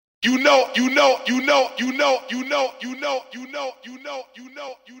You know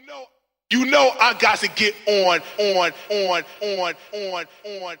I got to get on. You know. Let's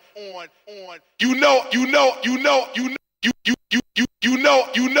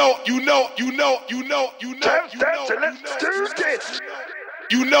do this.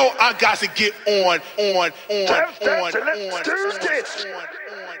 You know I got to get on. Let's do this.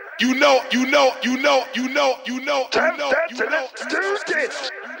 You know. Let's do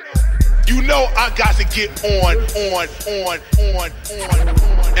this. You know I got to get on,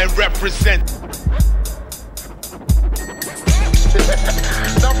 and represent.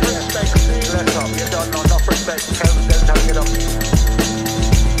 Enough respect, bless up. You don't know enough respect. Let's have it up.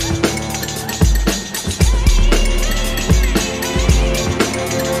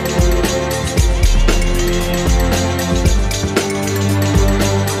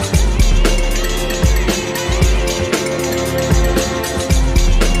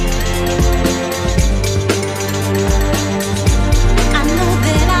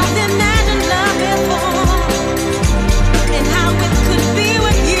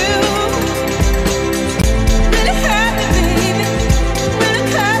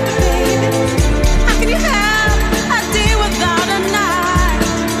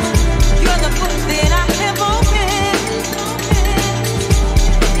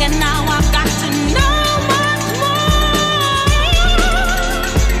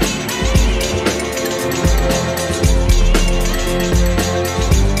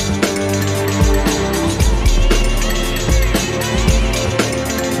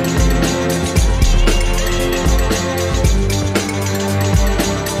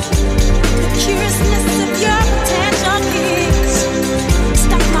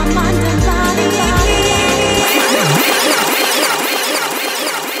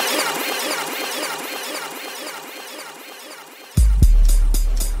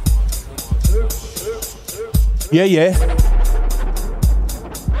 Yeah.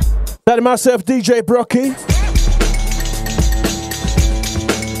 That is myself, DJ Brocky.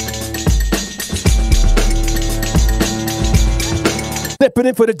 Stepping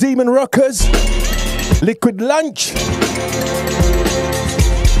in for the Demon Rockers. Liquid Lunch.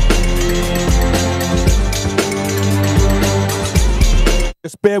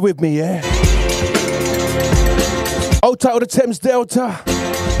 Just bear with me, yeah? Old title to Thames Delta.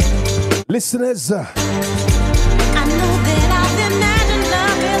 Listeners.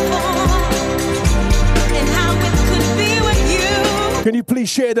 Can you please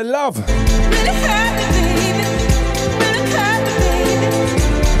share the love?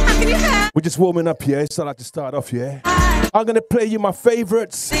 We're just warming up here, so I like to start off, yeah? I'm gonna play you my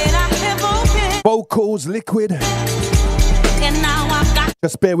favorites. Vocals, Liquid.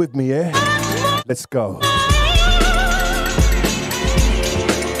 Just bear with me, yeah? Let's go.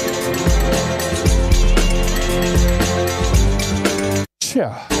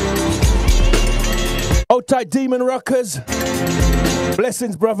 Cha. Old tight Demon Rockers.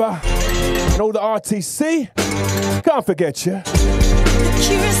 Blessings, brother. And all the RTC. Can't forget you. The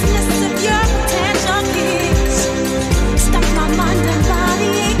curiousness of your potential keeps stuck my mind and body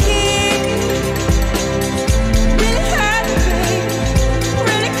aching. Really hurt me, baby.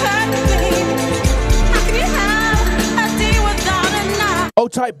 Really hurt me, baby. How can you have a day without a night?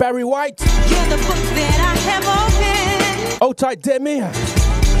 Old tight Barry White. You're the book that I have opened. Old tight Demi.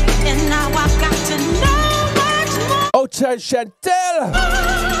 And now I've got to know much more. Old tight Chantel.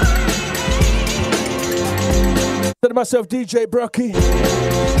 Said to myself, DJ Brocky.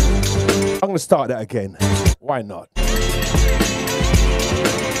 I'm going to start that again. Why not?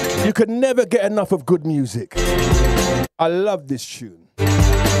 You can never get enough of good music. I love this tune. Like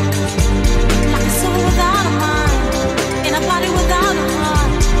a soul without a mind, in a body without a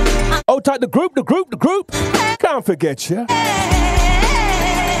heart. Oh, tight, the group. Can't forget you.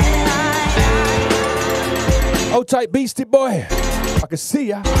 Oh, tight, Beastie Boy. I can see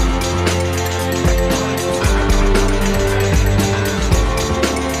ya.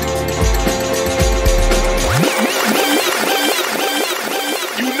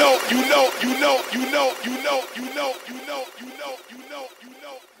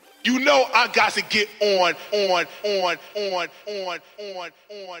 You know I got to get on.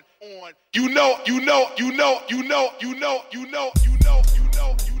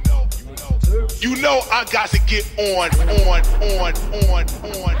 You know I got to get on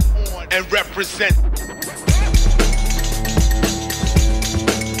and represent.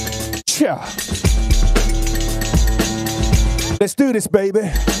 Cha. Let's do this,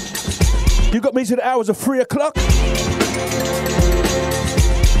 baby. You got me to the hours of 3 o'clock.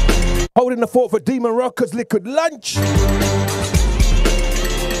 Holding the fort for Demon Rockers, Liquid Lunch.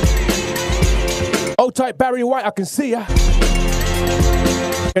 Hold tight, Barry White, I can see ya.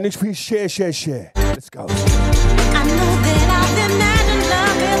 Can you please share? Let's go. I know that I've imagined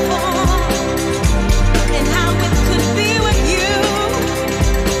love before, and how it could be with you.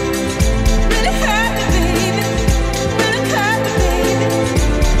 Really hurt me, baby. Really hurt me, baby.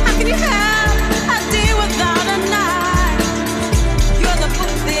 How can you have a day without a night? You're the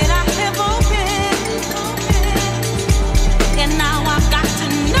book that I have opened, and now I've got to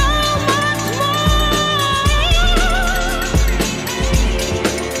know much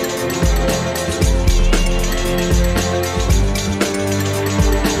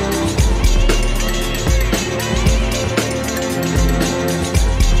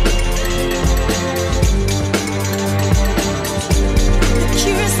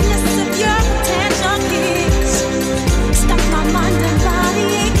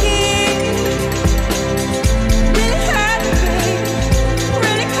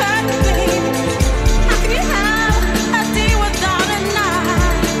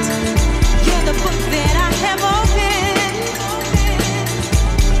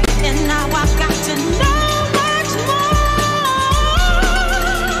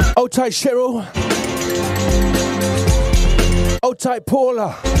Hold tight, Cheryl. Hold tight,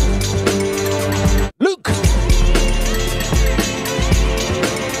 Paula. Luke.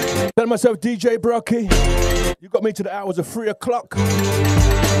 Tell myself, DJ Brocky, you got me to the hours of 3 o'clock. like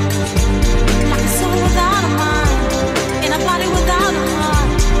a soul without a mind, in a body without a heart.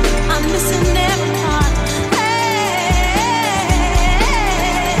 I'm missing every part. Hey,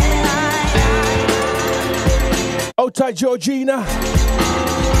 Hold tight, Georgina.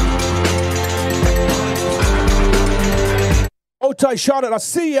 Hold tight, Charlotte, I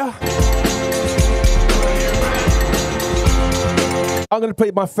see ya. I'm gonna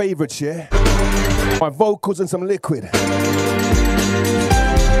play my favorites, yeah? My vocals and some liquid.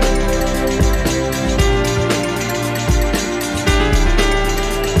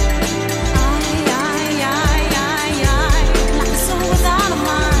 like a soul without a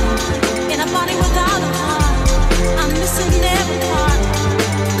mind, in a body without a heart. I'm missing every part.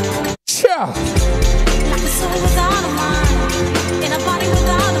 Cha! Like a soul without a mind, in a body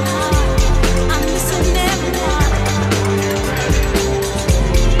without a heart. I'm missing every part.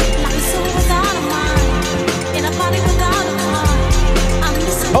 Like a soul without a mind, in a body without a heart. I'm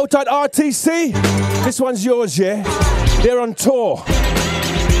missing. Hold tight, RTC. This one's yours, yeah? They're on tour.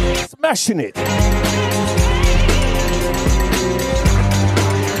 Smashing it.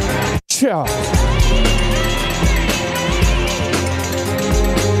 Cha!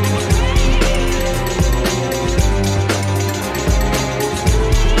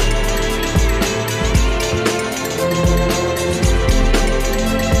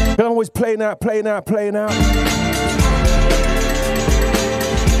 I'm always playing out.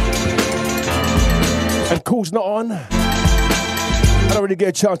 And Cool's not on. I don't really get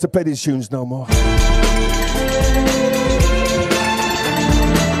a chance to play these tunes no more.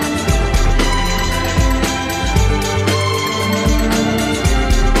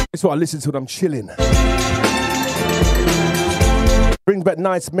 It's what I listen to when I'm chilling. Brings back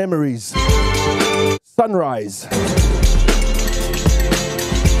nice memories. Sunrise.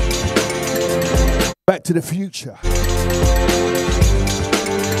 Back to the Future.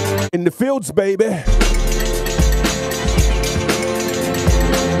 In the fields, baby.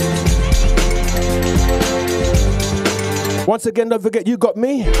 Once again, don't forget, you got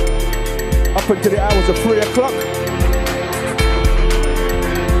me up until the hours of 3 o'clock.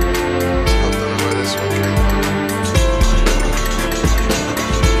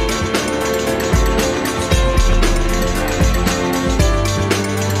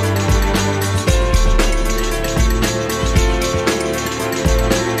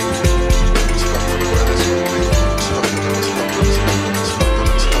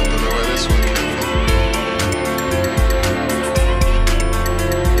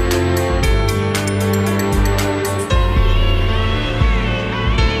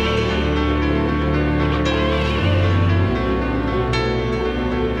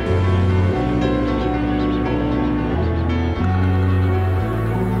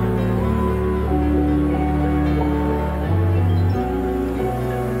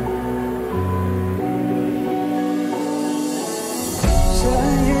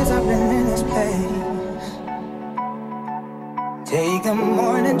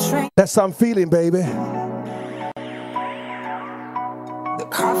 That's how I'm feeling, baby. The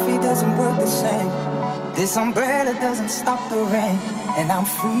coffee doesn't work the same. This umbrella doesn't stop the rain. And I'm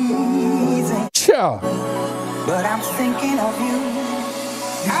freezing. Sure. But I'm thinking of you.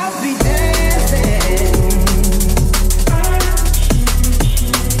 I'll be dancing.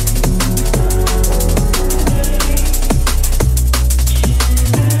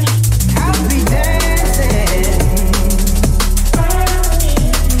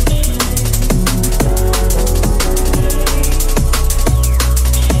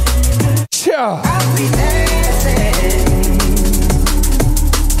 Cha! I'll be dancing.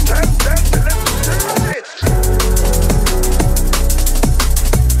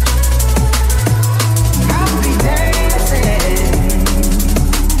 I'll be dancing.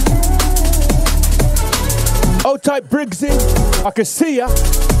 Old type Briggsy, I can see ya.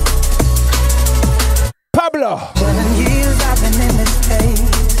 Pablo. 7 years I've been in this place.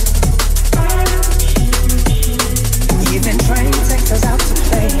 Even train takes us out to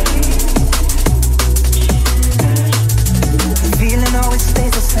play. The feeling always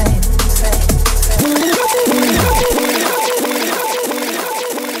stays the same.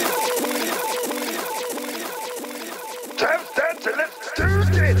 Let's do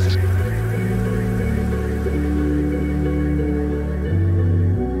this.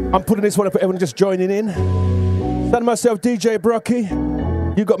 I'm putting this one up for everyone just joining in. Stand myself, DJ Brocky.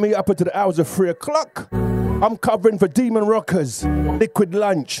 You got me up until the hours of 3 o'clock. I'm covering for Demon Rockers, Liquid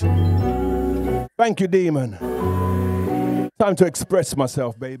Lunch. Thank you, Demon. Time to express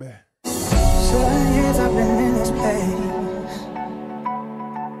myself, baby. 7 years I've been in this place.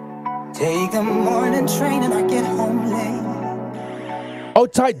 Take the morning train and I get home late. Oh,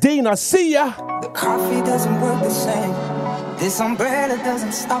 tight Dean, I see ya. The coffee doesn't work the same. This umbrella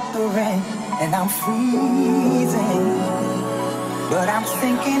doesn't stop the rain. And I'm freezing, but I'm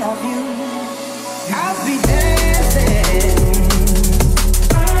thinking of you. I'll be dancing.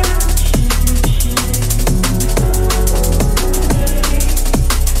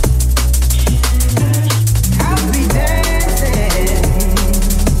 I'll be dancing.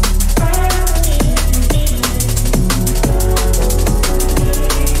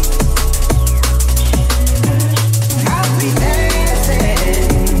 I'll be dancing.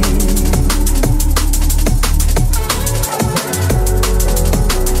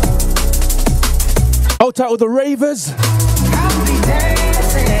 Out with the Ravers. I'll be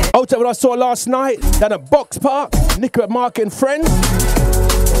dancing. Out what I saw last night down at Box Park. Nico at Mark and Friends.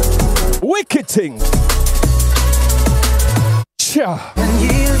 Wicked thing. Cha. 7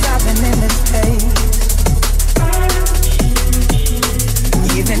 years I've been in this place.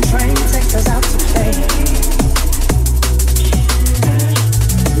 Even train takes us out to play.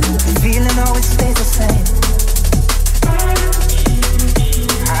 The feeling always stays the same.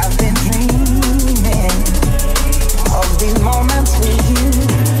 I've been dreaming of these moments with you.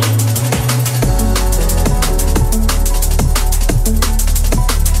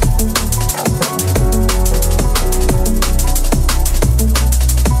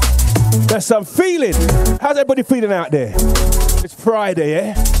 There's some feeling. How's everybody feeling out there? It's Friday,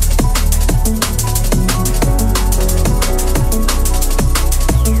 eh?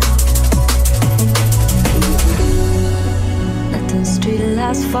 Let the street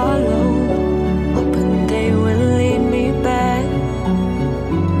lights follow, hoping they will lead me back.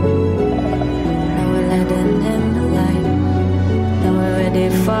 Now we're letting in the light. Now we're ready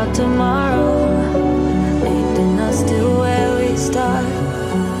for tomorrow, leading us to where we start.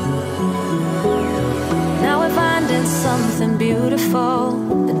 Now we're finding something beautiful.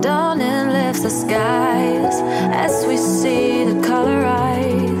 The dawning lifts the skies as we see the color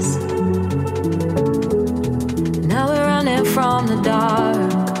rise. Now we're running from the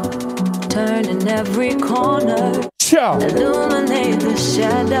dark, turning every corner. Ciao. Illuminate the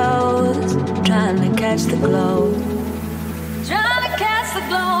shadows, trying to catch the glow. Trying to catch the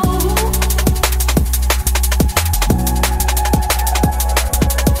glow.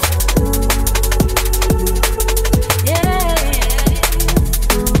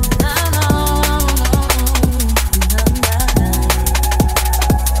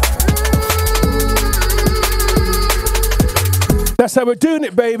 That's how we're doing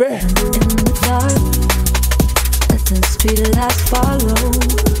it, baby. In the dark, let the street lights follow,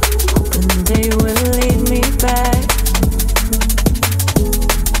 hoping they will lead me back.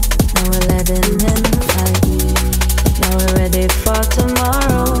 Now we're letting in the light. Now we're ready for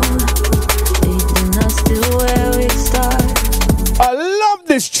tomorrow, leading us to where we start. I love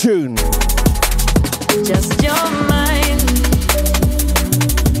this tune. Just your mind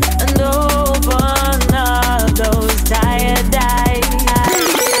and open up those tired eyes.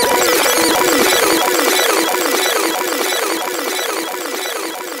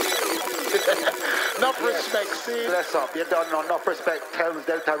 Enough respect, see? Bless up, you don't know. Enough respect, Thames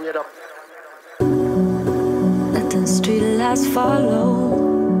Delta Radio. Let the street lights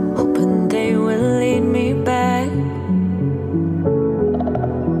follow, hoping they will lead me back.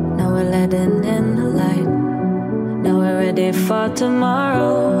 Now we're letting in the light. Now we're ready for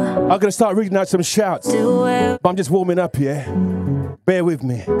tomorrow. I'm gonna start reading out some shouts, To where but I'm just warming up, yeah? Bear with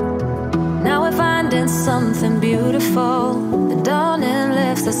me. now we're finding something beautiful. The dawning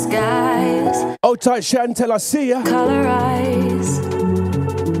lifts the skies Oh, tight Chantel, I see ya. Color eyes.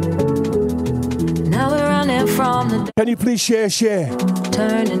 Now we're running from the Can you please share?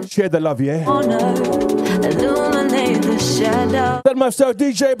 turning Share the love, yeah? corner. Illuminate the shadow. That myself,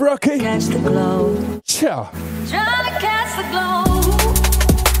 DJ Brocky. Catch the glow. Ciao. Trying to catch the glow.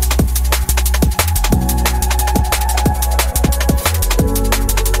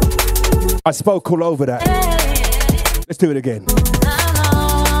 I spoke all over that. Let's do it again.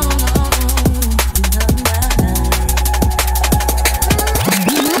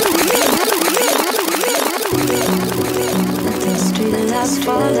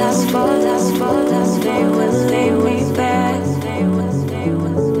 They will lay me back.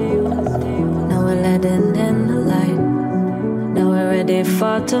 Now we're letting in the light. Now we're ready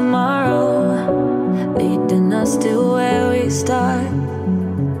for tomorrow, leading us to where we start.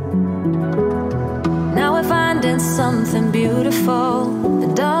 Now we're finding something beautiful.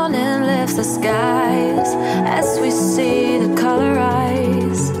 The dawning lifts the skies as we see the color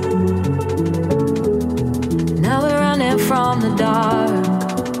rise. Now we're running from the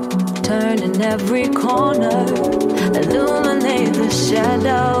dark, turning every corner, illuminate the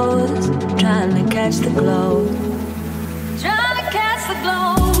shadows, trying to catch the glow. Trying to catch the glow.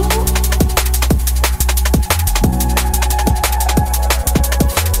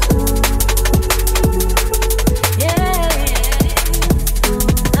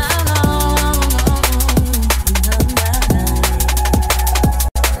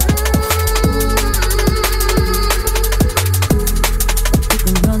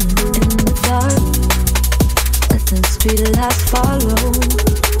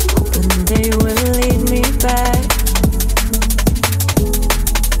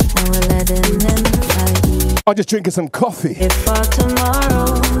 I'm just drinking some coffee. If for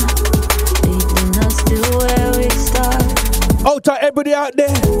tomorrow, leading us to where we start. Oh, to everybody out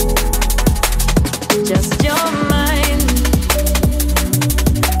there. Just your mind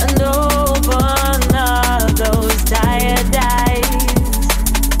and open up those tired eyes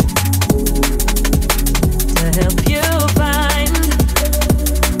to help you find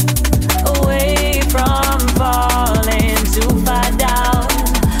a way from falling too far down,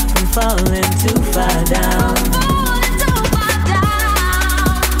 from falling too far down.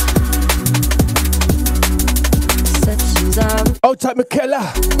 Oh, type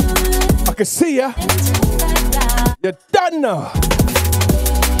Michaela. I can see ya. You're done now.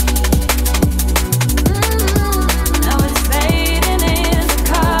 Now it's fading into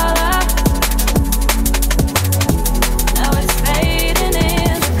color. Now it's fading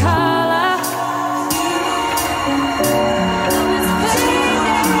into color. Now it's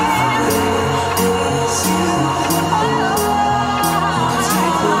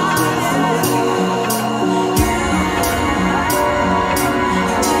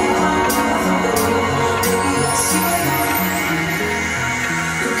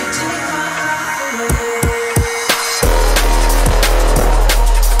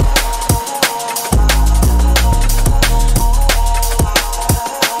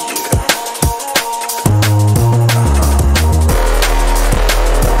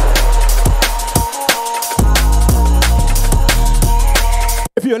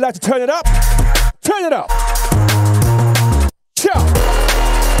If you're allowed to turn it up, turn it up. Ciao.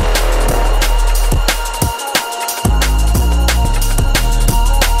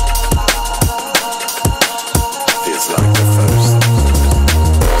 Feels like the first.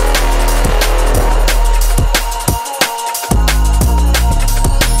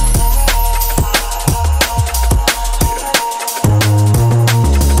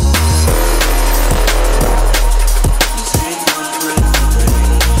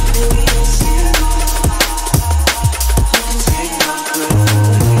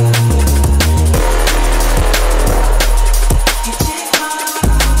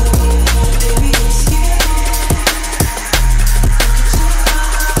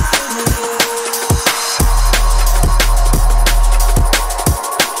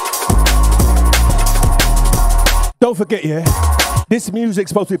 Don't forget, yeah, this music's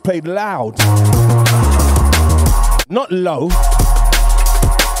supposed to be played loud, not low.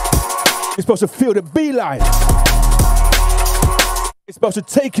 It's supposed to feel the beeline. It's supposed to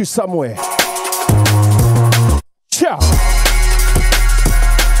take you somewhere. Ciao.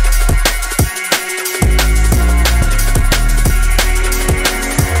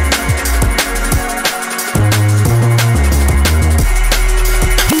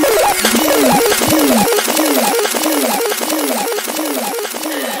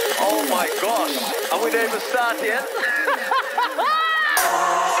 Oh my gosh, are we not even start yet?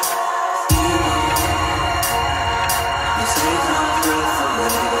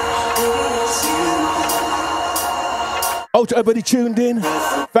 Out to everybody tuned in.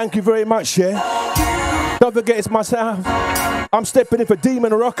 Thank you very much, yeah. Don't forget it's myself. I'm stepping in for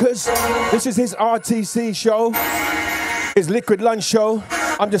Demon Rockers. This is his RTC show. His Liquid Lunch show.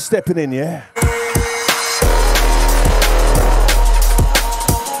 I'm just stepping in, yeah.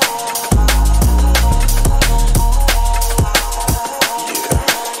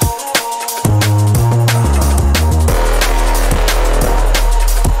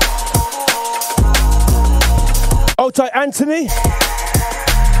 Hold tight, Anthony.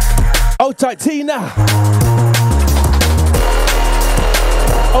 Hold tight, Tina.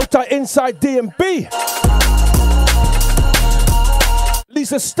 Hold tight, Inside DMB.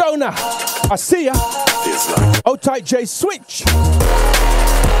 Lisa Stoner. I see ya. Hold tight, J Switch.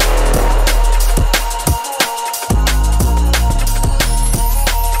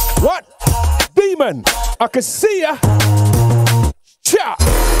 What? Demon. I can see ya. Cha.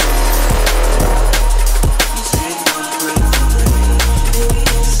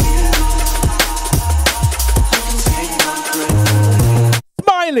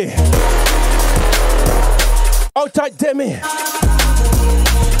 Smiley. Hold tight, Demi.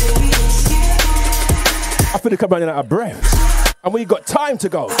 I feel like I'm running out of breath. And we got time to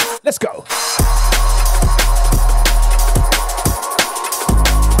go. Let's go.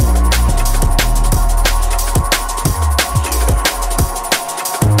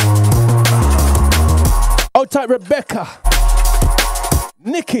 Hold tight, Rebecca.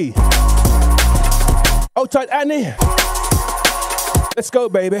 Nikki. Hold tight, Annie. Let's go,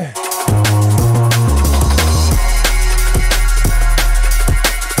 baby.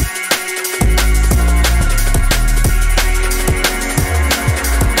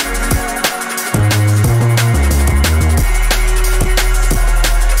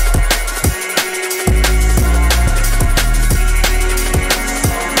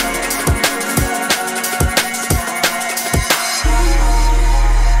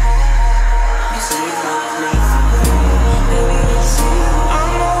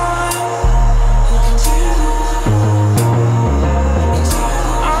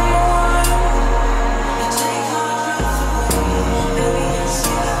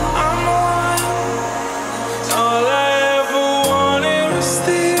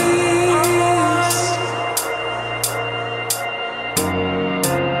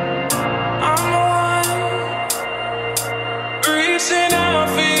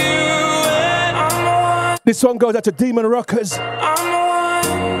 This one goes out to Demon Rockers,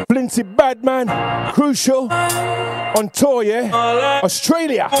 Flinty Badman, Crucial, on tour, yeah?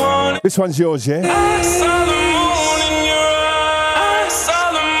 Australia. This one's yours, yeah?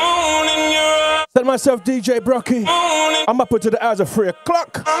 Tell myself, DJ Brocky, I'm up until the hours of 3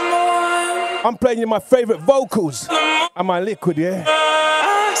 o'clock. I'm playing you my favorite vocals and my liquid, yeah?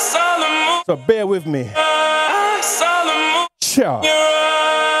 So bear with me. Sure.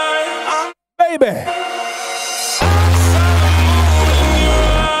 Baby.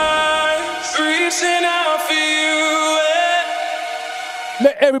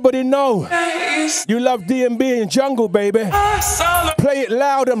 Let everybody know you love DMB and Jungle, baby. Play it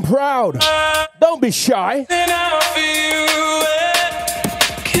loud and proud. Don't be shy.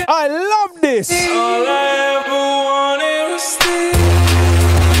 I love this. All I ever wanted was this.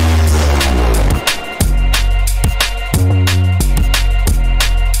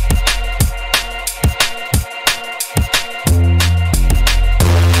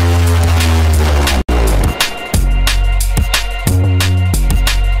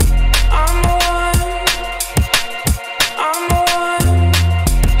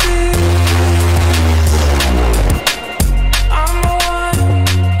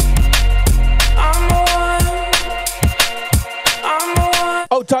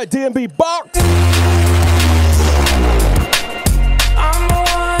 Tight DMB box. I'm the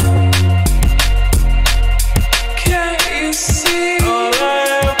one. Can't you see? All I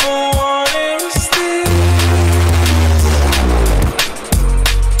ever wanted was this.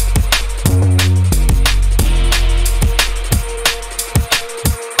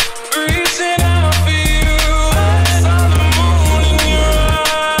 Reaching out for you. I saw the moon in your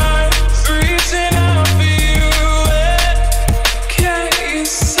eyes. Reaching out for you. Can't you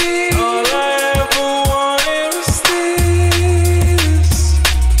see? All I ever wanted was this.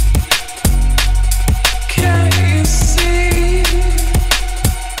 Can't you see?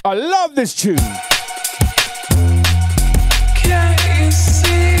 I love this tune. Can't you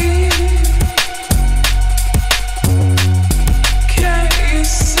see? Can't you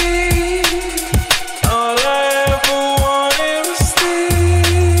see? All I ever wanted was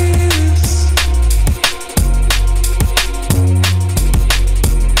this.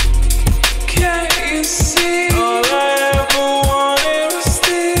 Can't you see? All I ever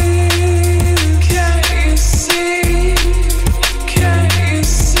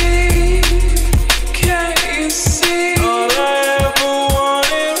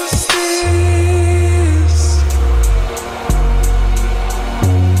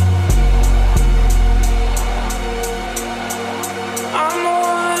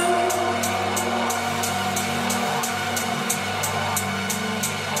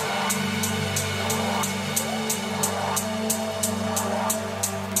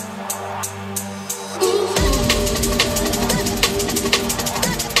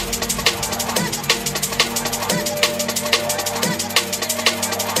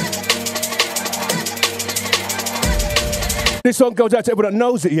This song goes out to everyone that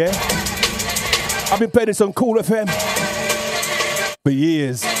knows it, yeah? I've been playing this on Cool FM for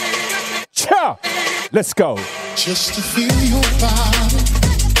years. Cha! Let's go. Just to feel your body,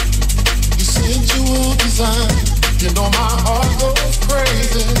 your sensual design. You know my heart goes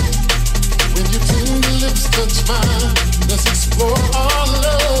crazy when your tender lips touch mine. Let's explore our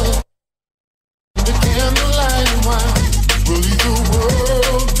love. The candlelight and wine will leave the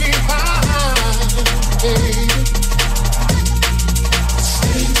world behind, baby.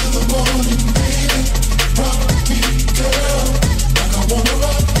 Stay till the morning, baby. Rock me, girl, like I wanna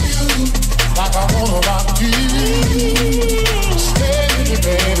rock you, like I wanna rock you. Stay with me,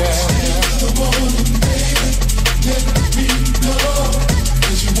 baby. Stay till the morning, baby. Let me know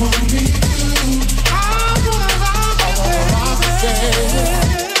that you want me to. I wanna rock you, baby.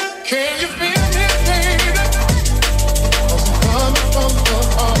 Can you feel?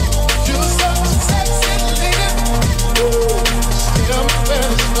 You're such a sexy lady. Still my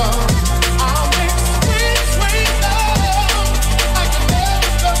best love. I'll make sweet, sweet love. I can never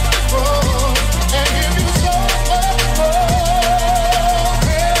stop before and give you so much more,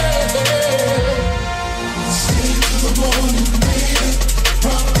 baby. Stay till the morning, baby.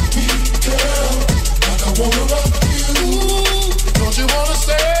 Rock me, girl, like I wanna rock you. Don't you wanna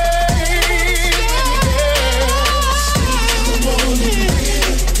stay?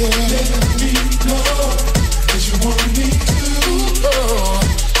 Let me know that you want me to. Oh,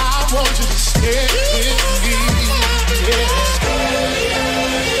 I want you to stay with me. Yeah.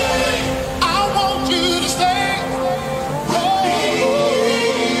 I want you to stay.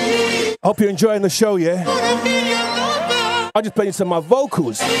 I hope you're enjoying the show, yeah? I'm just playing some of my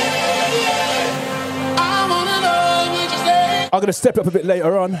vocals. I'm going to step up a bit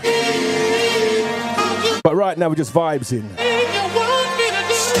later on. But right now we're just vibes in.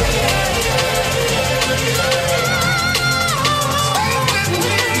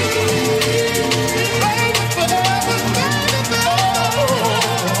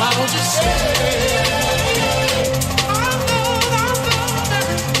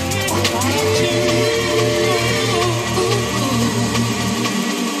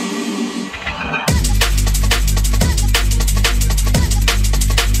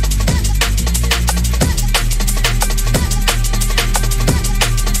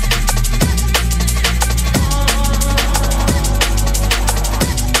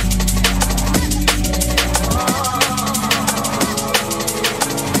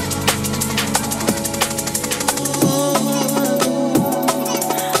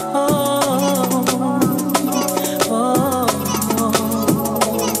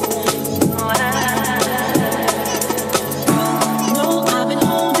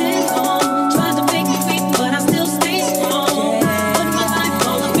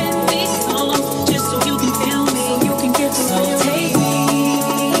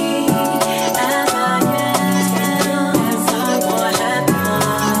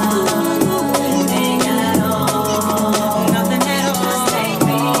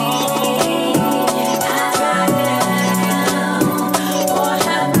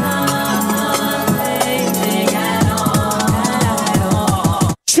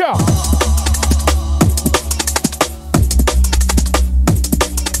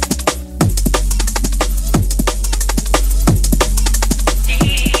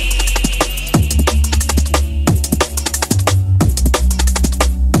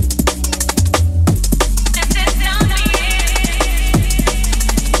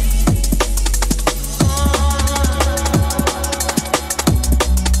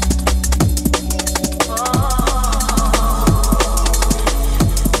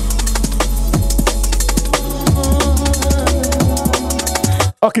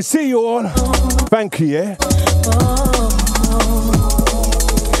 I can see you all. Thank you, yeah?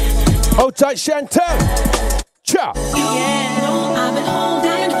 Hold tight, Chantel. Cha. Yeah, no, I've been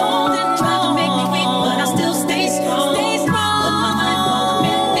holding, trying to make me weak, but I still stay strong. Put my life all up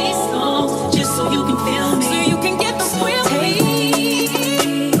in these songs, just so you can feel me, so you can get the real me.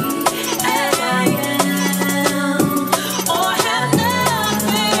 As I am, or have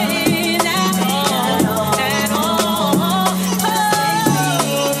nothing at all.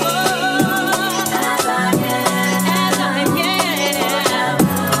 As I am,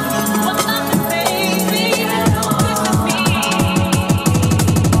 but nothing, baby.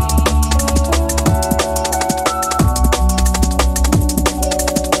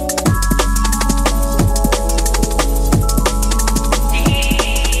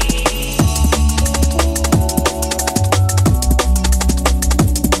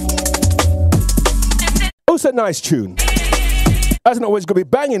 Also a nice tune. Hasn't always got to be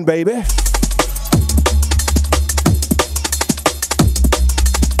banging, baby.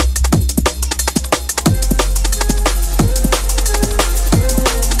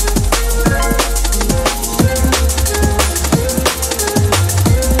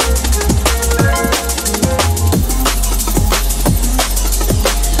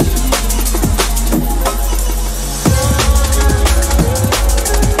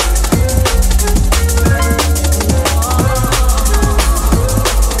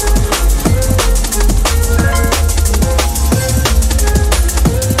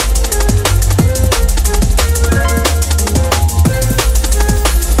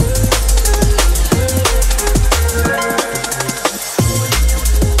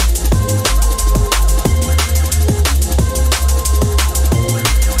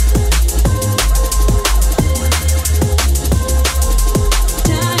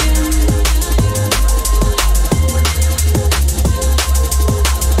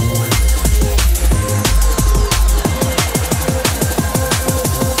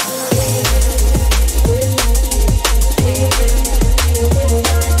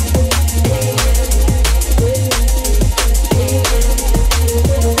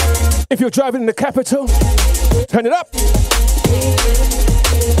 If you're driving in the capital, turn it up.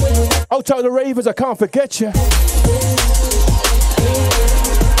 I'll tell the ravers I can't forget you.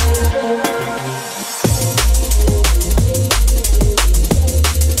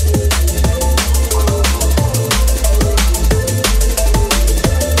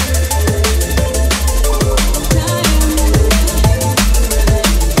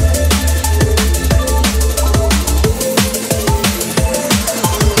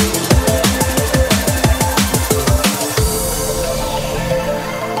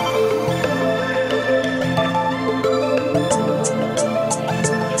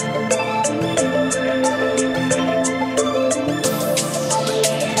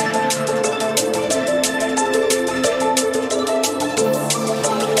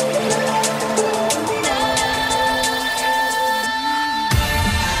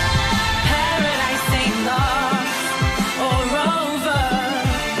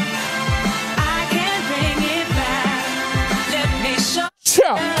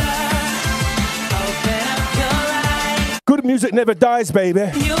 Good music never dies, baby.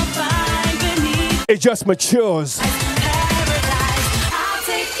 It just matures.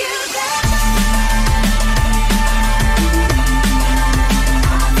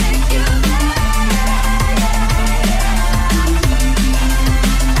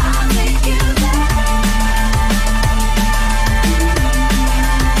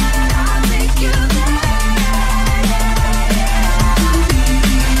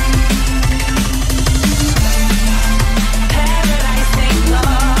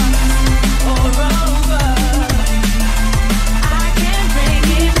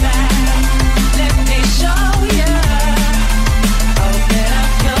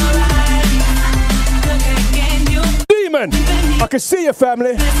 I can see your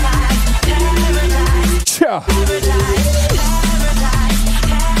family. Cha.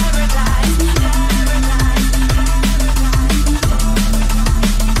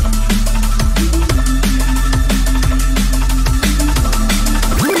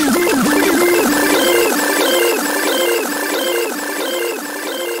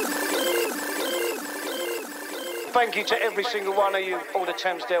 Thank you to every single one of you, all the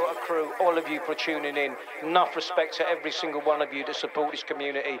Thames Delta crew, all of you for tuning in. Enough respect to every single one of you that support this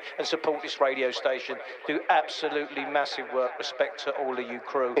community and support this radio station. Do absolutely massive work. Respect to all of you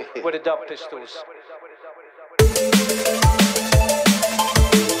crew. We're the Dub Pistols.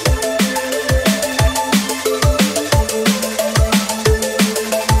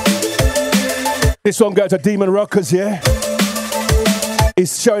 This one goes to Demon Rockers, yeah?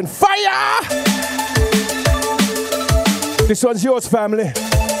 He's showing fire! This one's yours, family.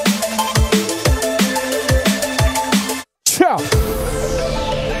 Ciao.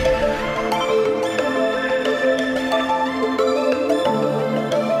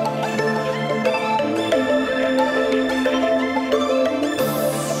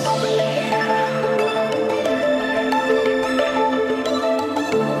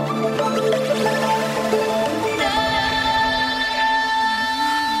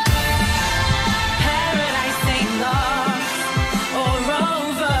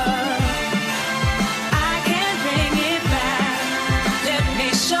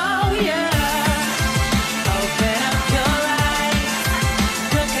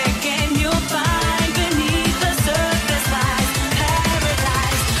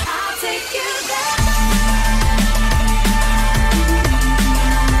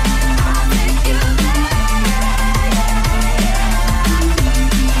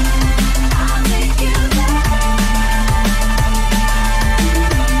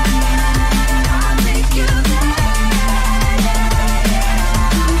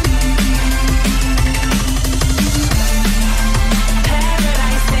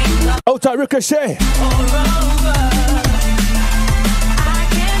 Hold tight, Ricochet.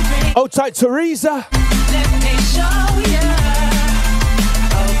 Hold tight, Teresa.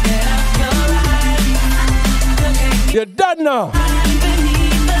 You're done now.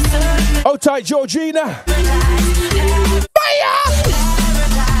 Hold tight, Georgina. Fire!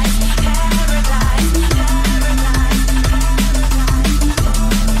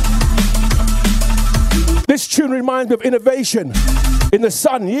 This tune reminds me of Innovation in the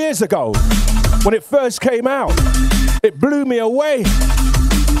Sun years ago when it first came out. It blew me away.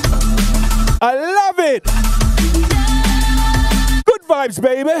 I love it. Good vibes,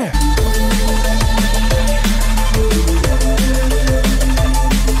 baby.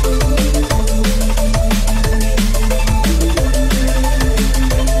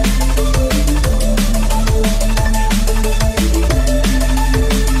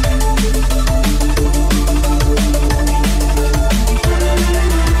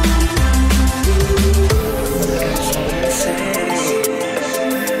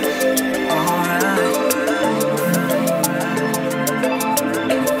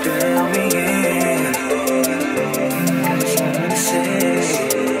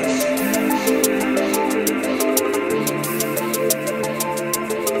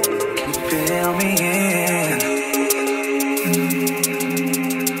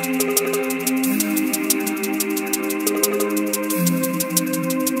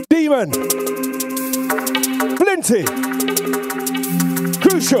 Demon. Flinty.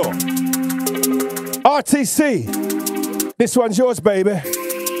 Crucial. RTC. This one's yours, baby.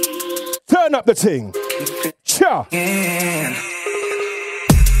 Turn up the ting. Cha. Yeah.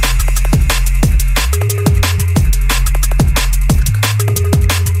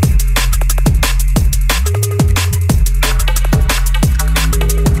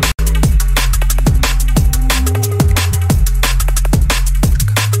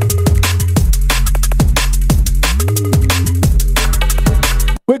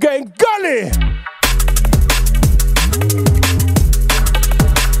 We're getting gully.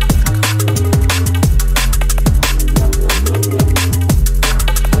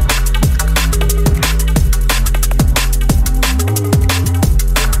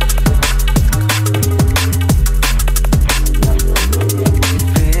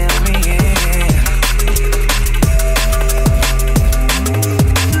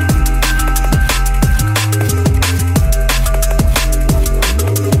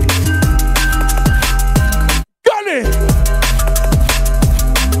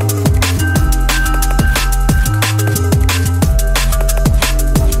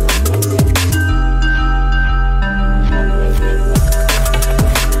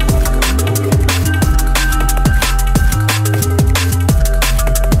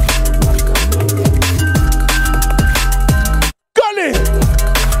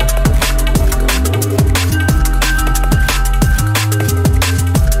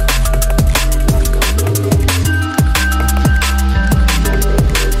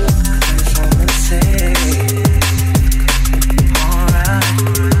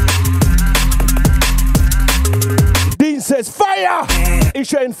 He's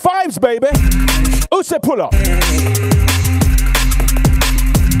showing fives, baby. Who said pull up?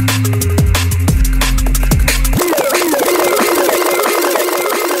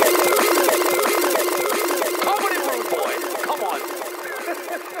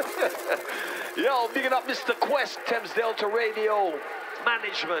 Yo, bigging up Mr. Quest, Thames Delta Radio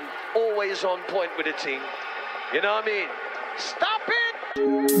management, always on point with the team. You know what I mean? Stop it!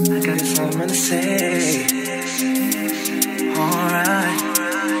 I got something to say. Alright.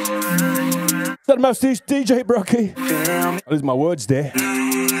 That most DJ Brocky. I lose my words there.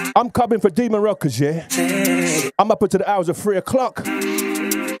 I'm coming for Demon Rockers, yeah? I'm up until the hours of 3 o'clock.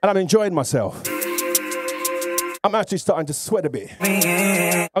 And I'm enjoying myself. I'm actually starting to sweat a bit.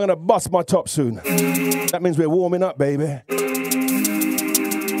 I'm gonna bust my top soon. That means we're warming up, baby.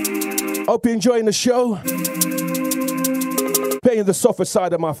 Hope you're enjoying the show. Playing the softer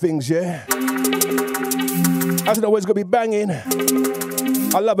side of my things, yeah? Hasn't always gonna be banging.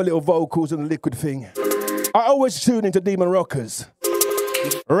 I love a little vocals and a liquid thing. I always tune into Demon Rockers.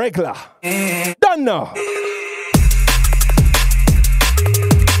 Regular. Done now.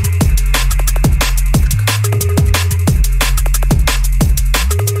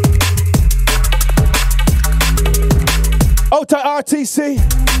 Ota RTC.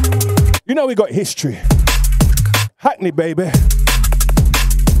 You know we got history. Hackney, baby.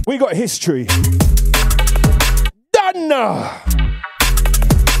 We got history. Done now.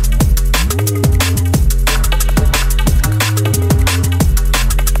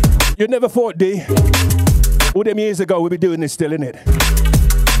 You never thought, D, all them years ago we'd be doing this still, innit?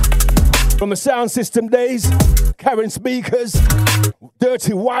 From the sound system days, carrying speakers,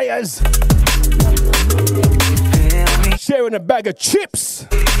 dirty wires, sharing a bag of chips.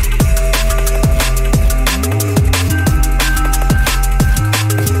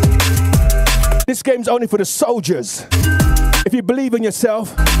 This game's only for the soldiers. If you believe in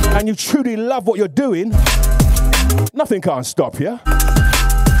yourself and you truly love what you're doing, nothing can't stop you.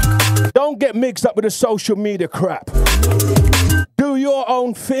 Don't get mixed up with the social media crap. Do your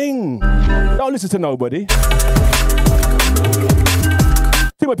own thing. Don't listen to nobody. Too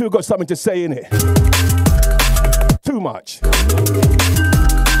many people got something to say in it. Too much.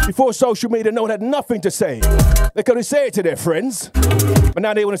 Before social media, no one had nothing to say. They could only say it to their friends, but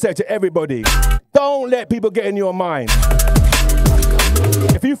now they want to say it to everybody. Don't let people get in your mind.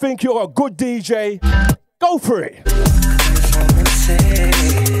 If you think you're a good DJ, go for it.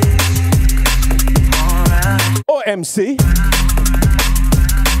 Or MC.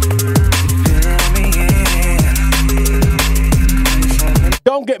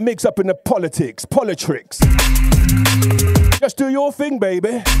 Don't get mixed up in the politics. Just do your thing,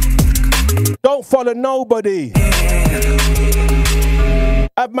 baby. Don't follow nobody.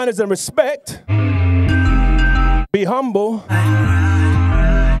 Have manners and respect. Be humble.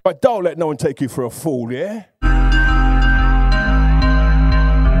 But don't let no one take you for a fool, yeah?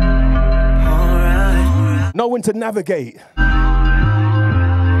 Know when to navigate.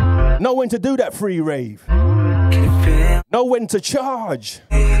 Know when to do that free rave. Know when to charge.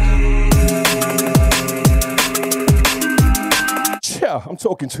 Yeah, I'm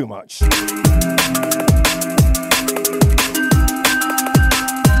talking too much.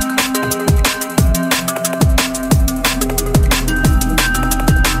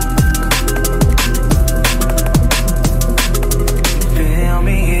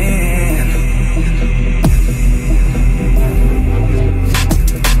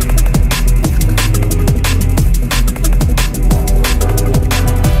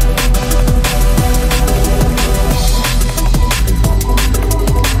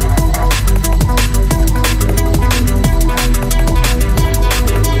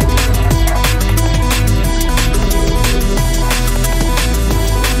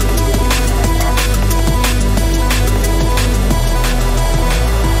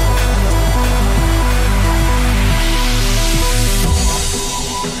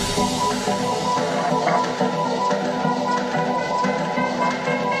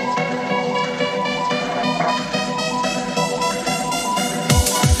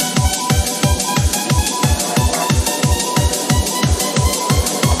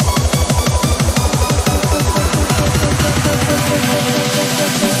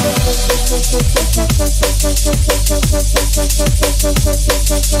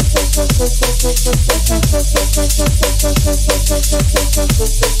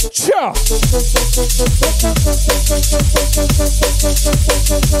 I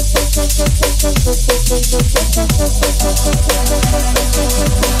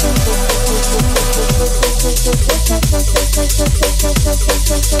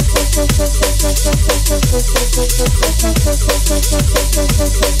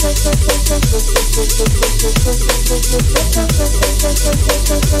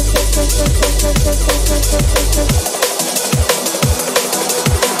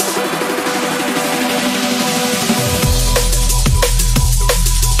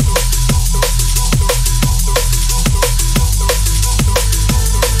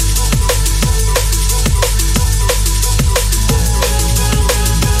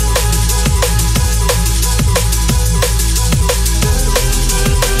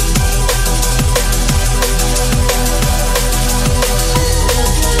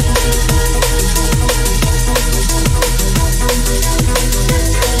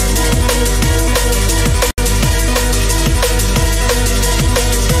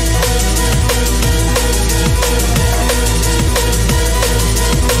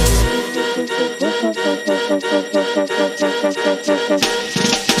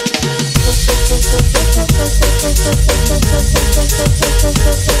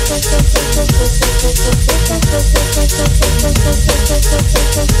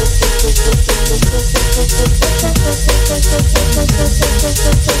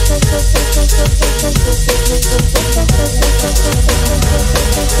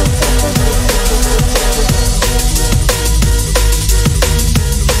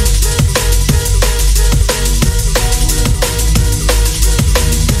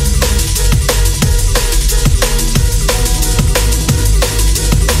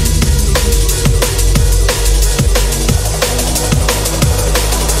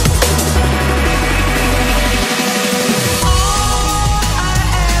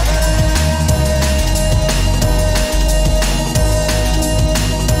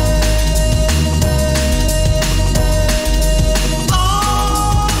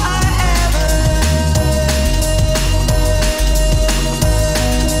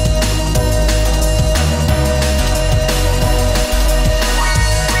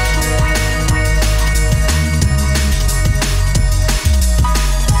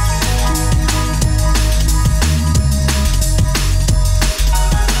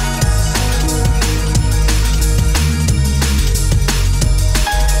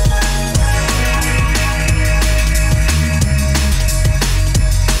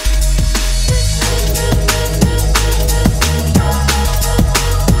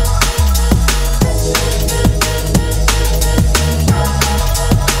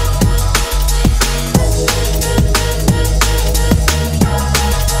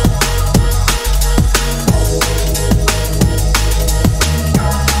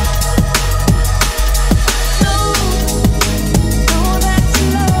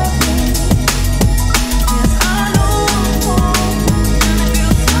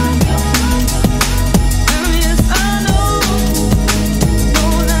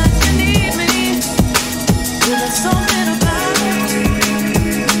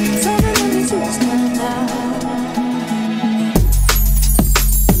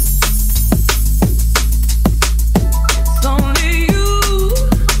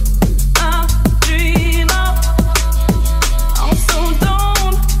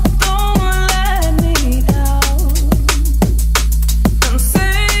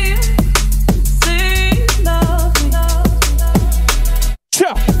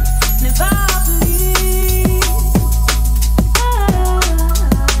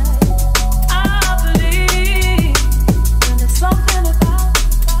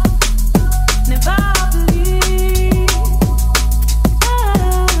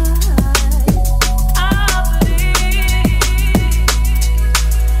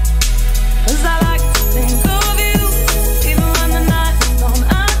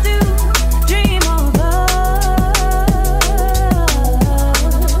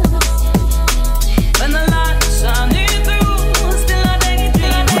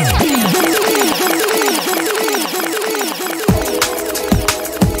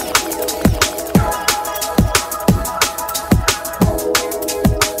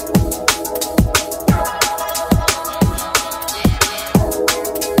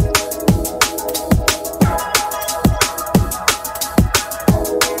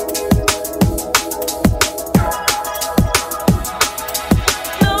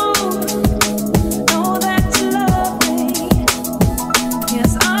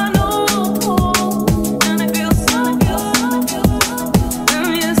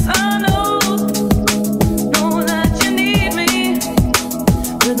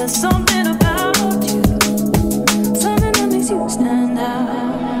But there's something about you, something that makes you stand out.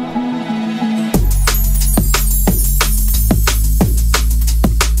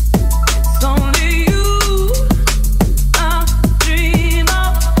 It's only you I dream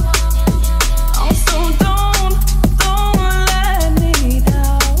of. Also, don't let me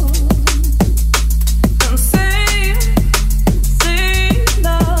down. And say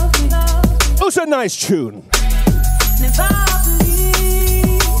love. Also, a nice tune. If I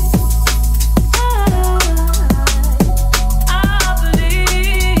believe, I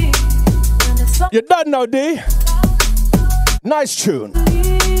believe. You're done now, D. Nice tune.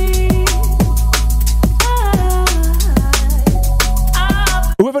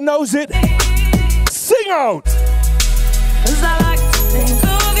 Whoever knows it, sing out. 'Cause I like to think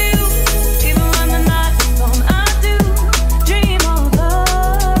of you, even when the night is long. I do dream of us.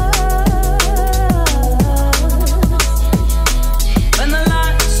 When the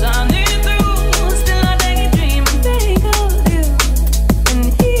light is shining through, still I daydream and think of you. And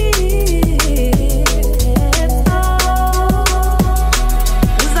it's all.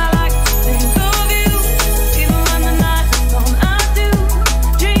 'Cause I like to think of you, even when the night is long. I do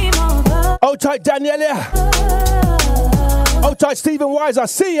dream of us. Hold tight, Daniela. Hold tight, Stephen Wise. I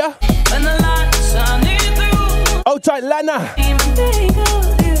see ya. When the light is shining through, Hold tight, Lana. even think of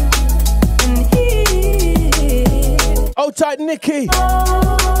you. And Hold tight, Nikki.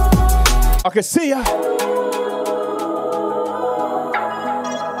 I can see ya.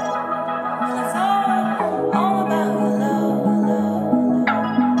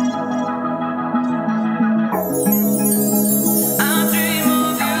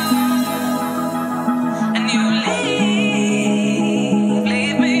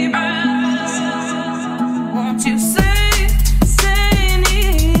 Won't you say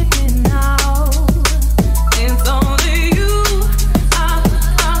anything now? It's only you I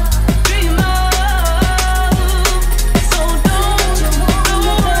dream of. So don't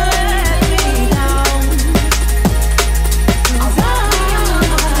let me down. 'Cause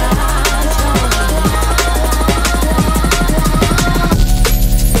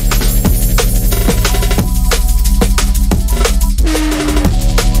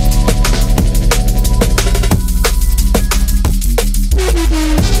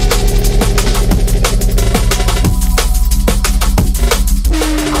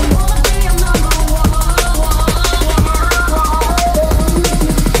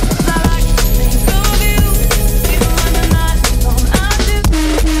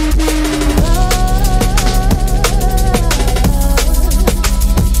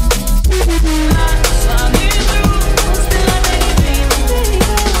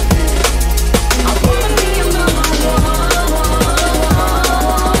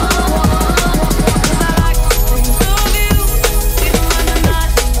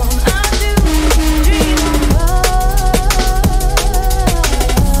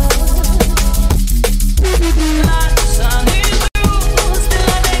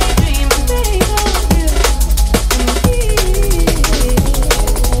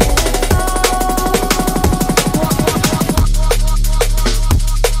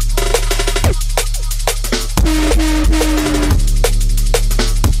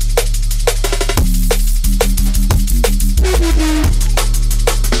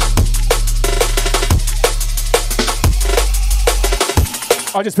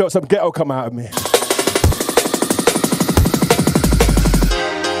I just felt some ghetto come out of me.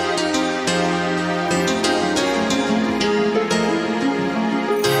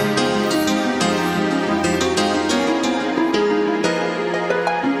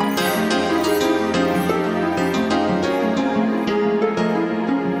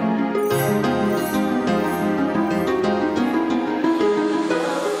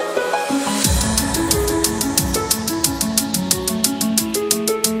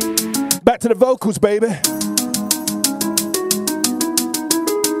 Back to the vocals, baby.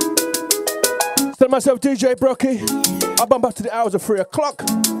 Tell myself, DJ Brocky. I bump up to the hours of 3 o'clock.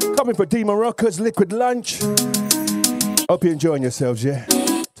 Coming for Demon Rockers, Liquid Lunch. Hope you're enjoying yourselves, yeah?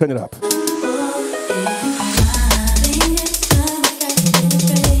 Turn it up.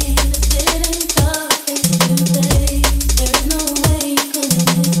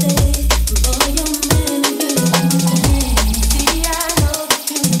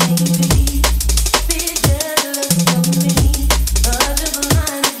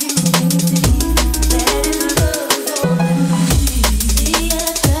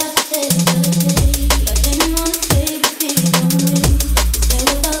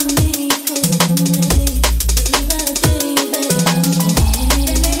 me.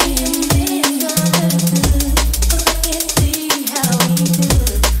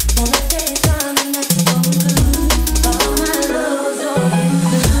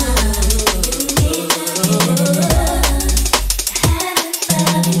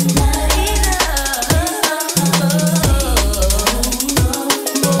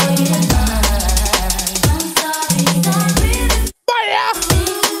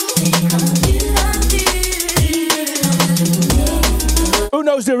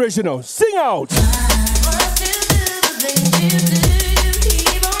 original. Sing out.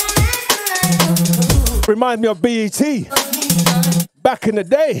 Remind me of BET back in the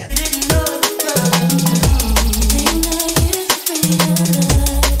day.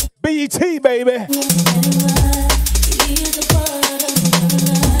 BET, baby.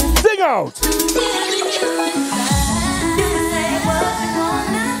 Sing out.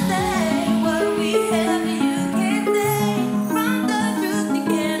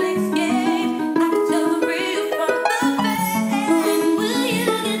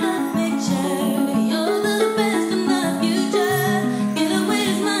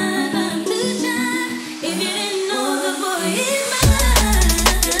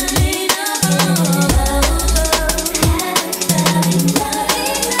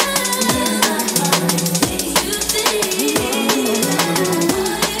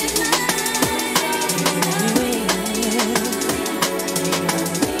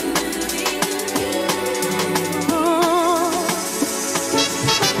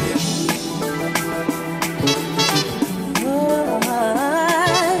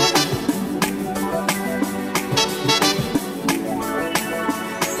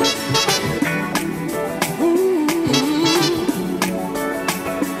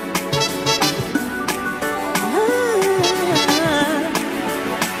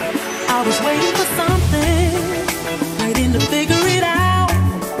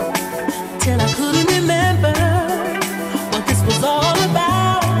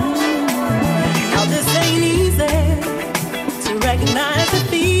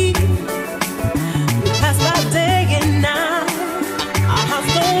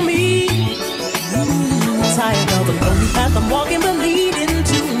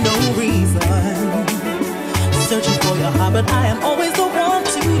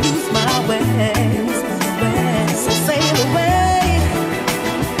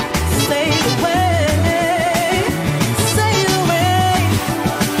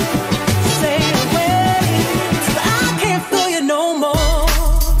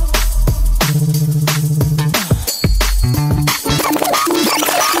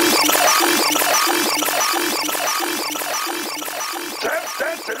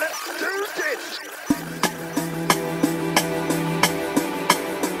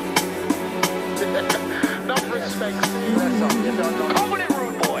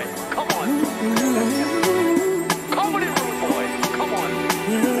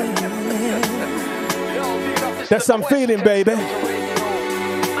 That's some feeling, baby.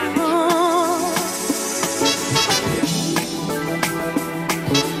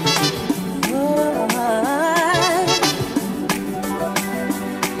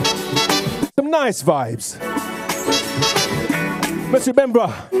 Some nice vibes. Let's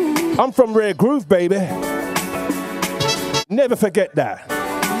remember, I'm from Rare Groove, baby. Never forget that.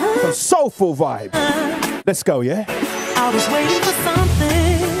 Some soulful vibe. Let's go, yeah? I was waiting for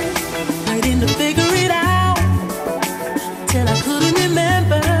something, waiting to figure it out. Till I couldn't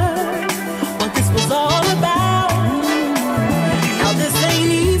remember what this was all about. Now this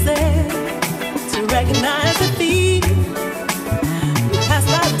ain't easy to recognize the thief. We pass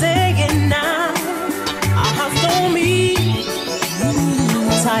by day and night, our house on me.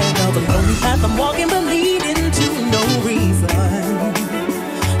 I'm tired of the lonely path I'm walking, but leading to no reason.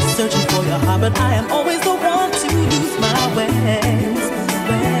 Searching for your heart, but I am always the one to lose my way.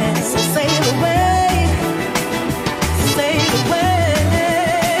 So sail away.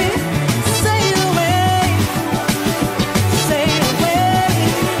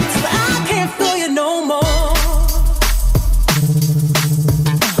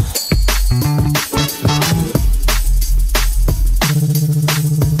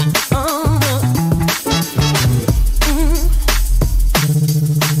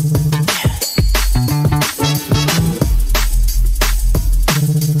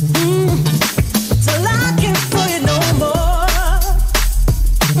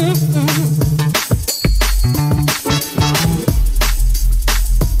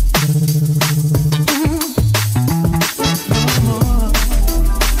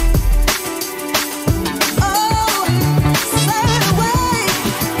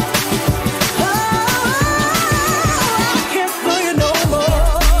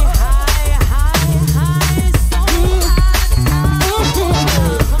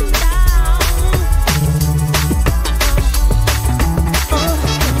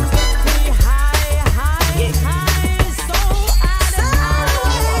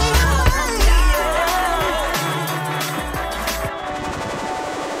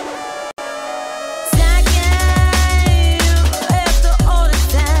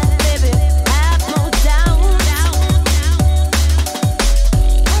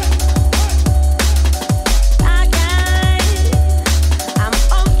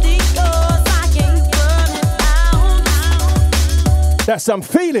 That's some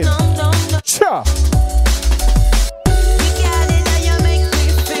feeling. Cha.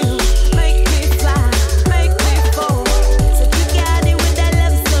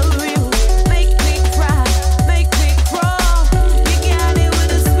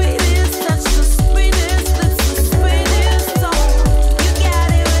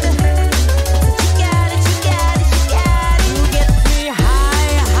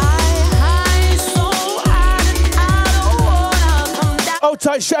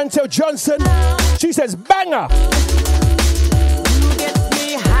 Tight Chantel Johnson, she says banger. You get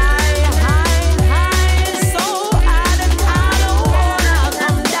me high, high, high, so I don't wanna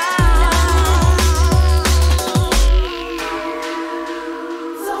come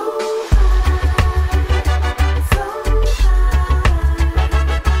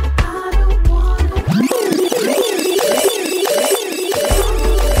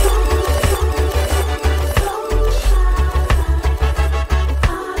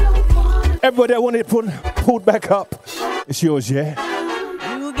Everybody that wanted it pulled back up. It's yours, yeah?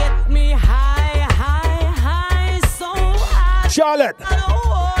 You get me high, high, high, so I Charlotte,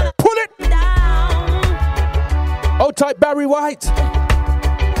 pull it down. Hold tight, Barry White. You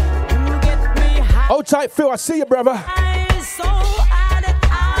get me high, hold tight, Phil. I see you, brother. So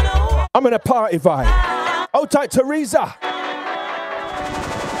I'm in a party vibe. Hold tight, Teresa.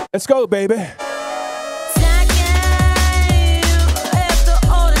 Let's go, baby.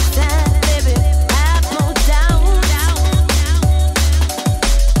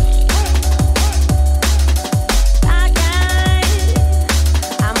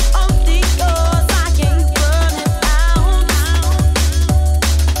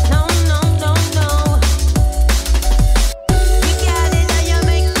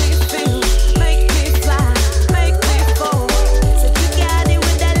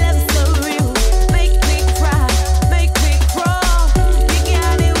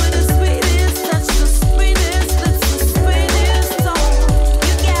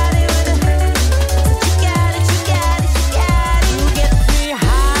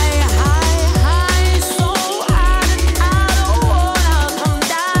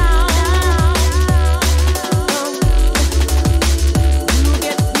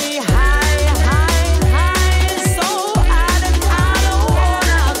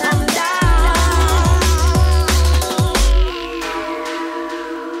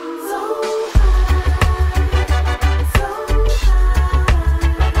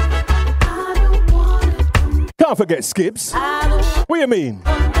 Can't forget Skibbs. What do you mean?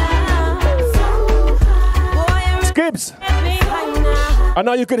 Skibbs. I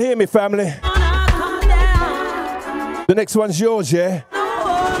know you can hear me, family. The next one's yours, yeah?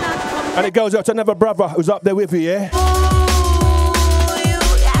 And it goes out to another brother who's up there with you, yeah?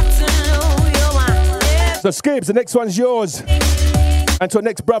 So Skibbs, the next one's yours. And to the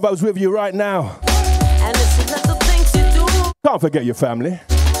next brother who's with you right now. Can't forget your family.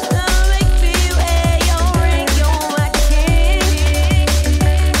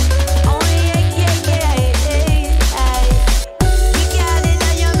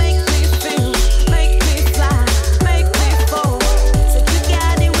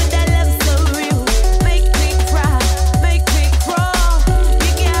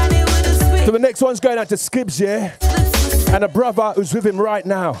 So the next one's going out to Skibbs, yeah? And a brother who's with him right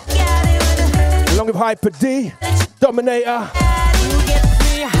now. Along with Hyper D, Dominator,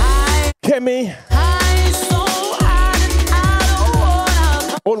 Kemi.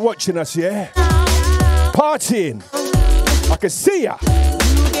 All watching us, yeah? Partying. I can see ya.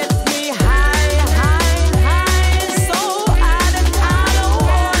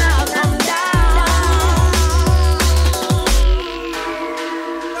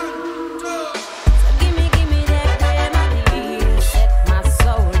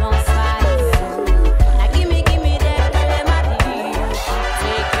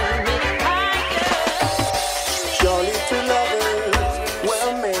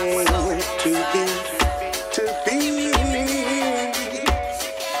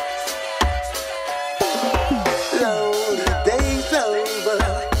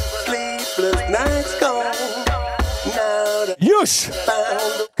 Yush!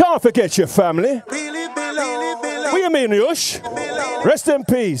 Can't forget your family. What do you mean, Yush? Rest in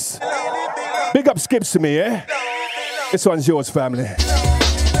peace. Big up Skibbs to me, yeah? This one's yours, family.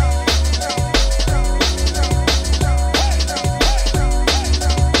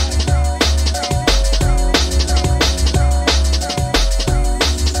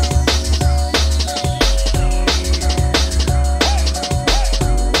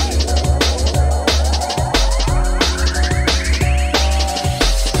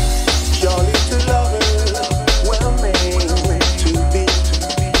 To be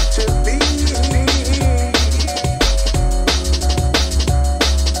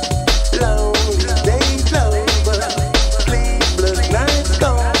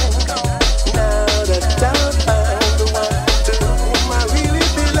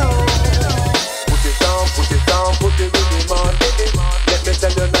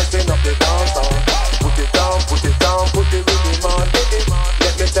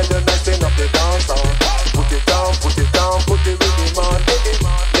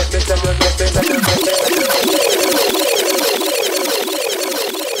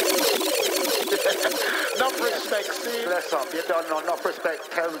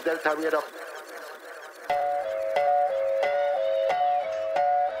respect, Thames Delta Radio.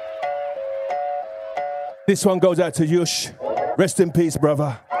 This one goes out to Yush. Rest in peace,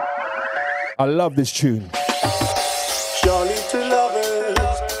 brother. I love this tune. Surely to lovers.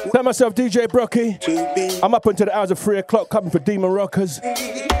 Tell myself, DJ Brocky. I'm up until the hours of 3 o'clock, coming for Demon Rockers.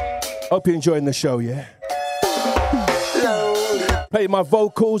 Hope you're enjoying the show, yeah? Play my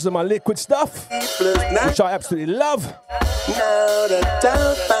vocals and my liquid stuff, which I absolutely love. Now that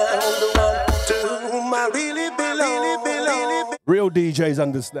I found the one to whom I really belong. Real DJs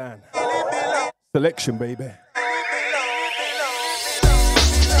understand. Selection, baby.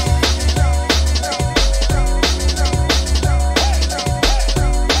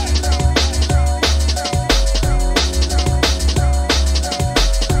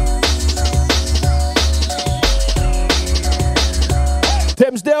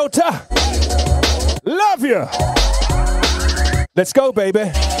 Thames Delta, love you. Let's go,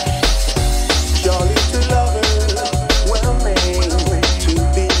 baby. Surely to lovers, well made to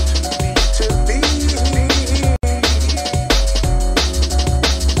be.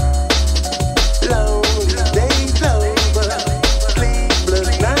 Long days over, sleepless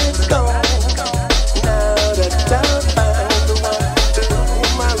nights gone. Now that I found the one to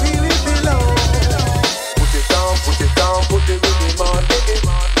whom I really belong. Put it on, put it rhythm on.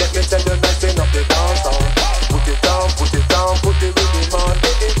 Let me tell you, nothing up the dance on. Put it on, put the rhythm on.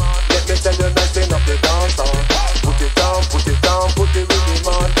 Let me tell you, nothing up the dance on. Put it on, put the rhythm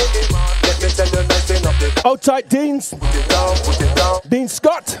on. Let me tell you, nothing up the. Hold tight, Deans. Put it on. Dean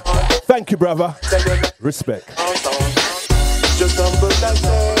Scott. Thank you, brother. Respect. Just humble yourself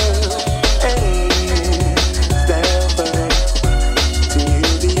and stand firm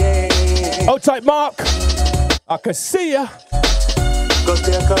till the end. Hold tight, Mark. I can see ya. 'Cause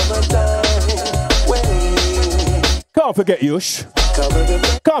there come a time when Can't forget Yush.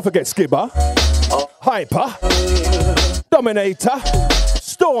 Can't forget Skibber. Hyper. Dominator.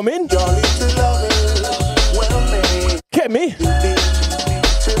 Storming. Kemi.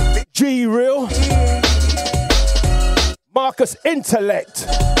 G-Real. Marcus Intellect.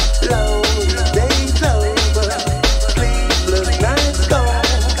 long days over, sleepless nights gone.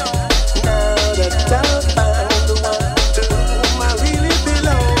 Now that I found the one to whom I really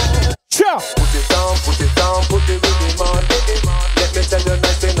belong. Ciao. Put the rhythm on. Let me tell you,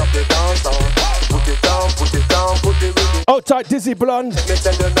 nothing up the dance on. Put the rhythm. Hold tight, Dizzy Blonde. Let me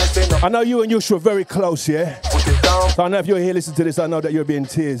tell you, nothing up. I know you and Yush were very close, yeah? Put it down. So I know if you're here listening to this, I know that you'll be in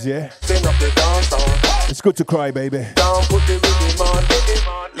tears, yeah? Nothing up the dance on. It's good to cry, baby. Down, put the rhythm on.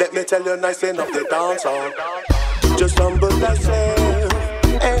 Let me tell you, nothing up the dance on. Just humble yourself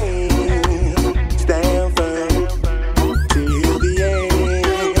and stand firm till the end.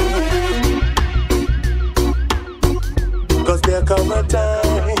 'Cause there come a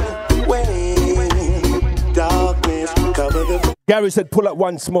time when darkness cover the. Gary said pull up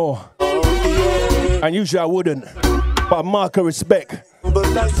once more. And usually I wouldn't. But I mark a respect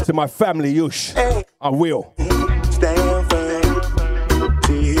to my family, Yush. I will. Stand firm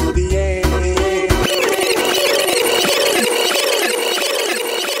till the end.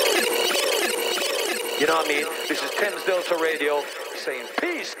 You know what I mean? This is Thames Delta Radio saying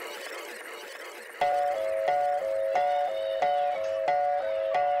peace.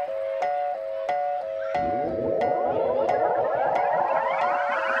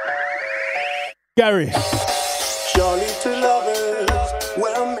 Gary. Surely to lovers,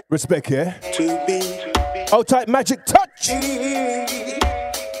 well, Respect, yeah? to be. Hold tight, Magic Touch.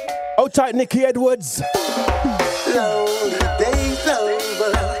 Hold tight, Nicky Edwards. Lonely days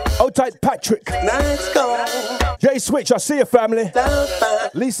over, Hold tight, Patrick. nights gone. Jay Switch, I see your family.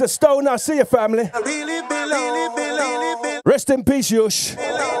 Lisa Stone, I see your family. I really belong. Rest in peace, Yush.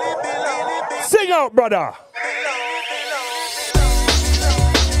 Sing out, brother.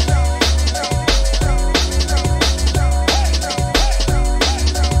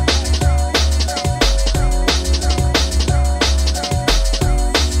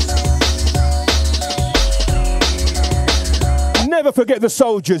 Never forget the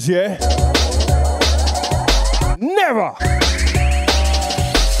soldiers, yeah? Never!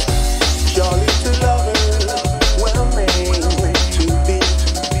 Surely to lovers, well made to be.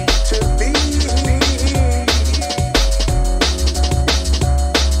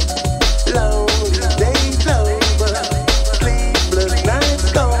 Lonely days over, sleepless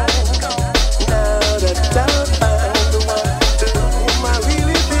nights gone. Now that I found the one to whom I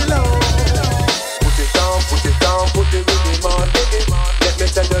really belong. Put it on, put the rhythm on. Let me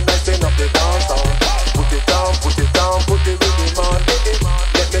tell you, nothing up the dance on. Put it on, put the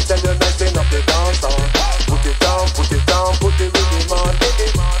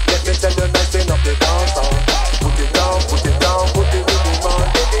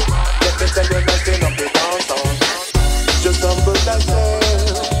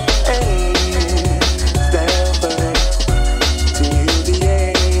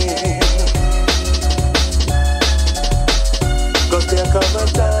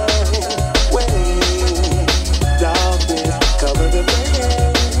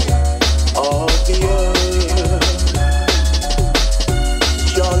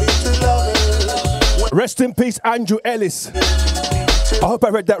Rest in peace, Andrew Ellis. I hope I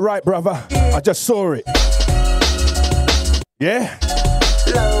read that right, brother. I just saw it. Yeah?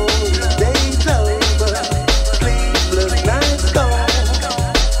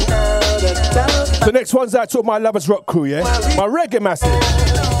 The next one's out to my Lovers Rock crew, yeah? My reggae massive. Put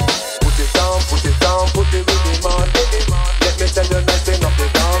it down, put the rhythm on. Let me tell you nothing of the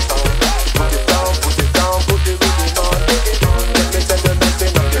downtown. Put it down, put the rhythm on. Let me tell you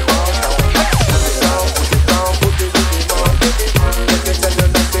nothing of the downtown. Put it down, put the rhythm on. Let me tell you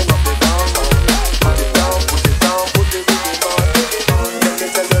nothing of the downtown. Put it down, put the rhythm on. Let me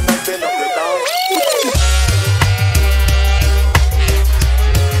tell you nothing of the downtown.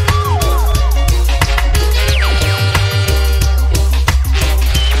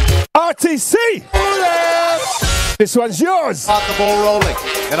 RTC! This one's yours. Start the ball rolling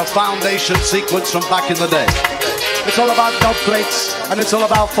in a foundation sequence from back in the day. It's all about dub plates, and it's all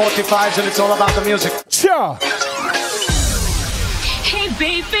about 45s, and it's all about the music. Sure. Hey,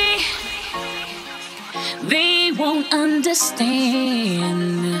 baby, they won't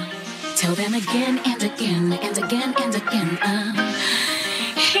understand. Tell them again and again and again and again.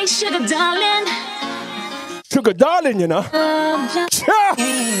 Hey, sugar darling. Sugar darling, you know. Sure.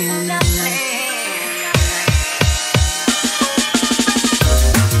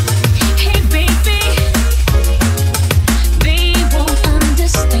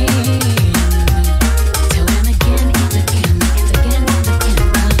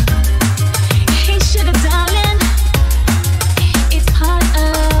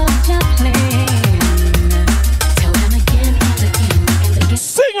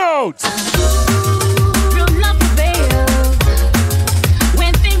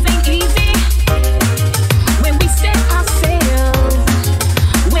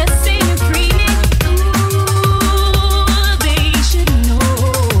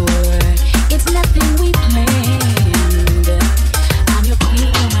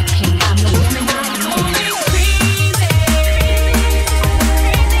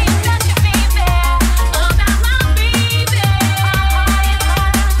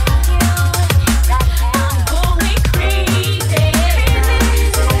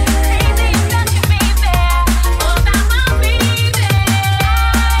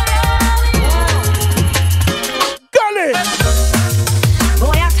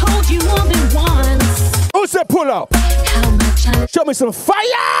 Show me some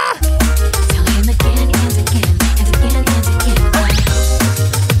fire! Tell him again and again and again and again.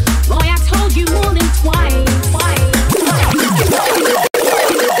 Boy, I told you more than twice.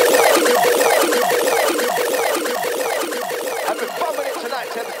 I've been bumming it tonight,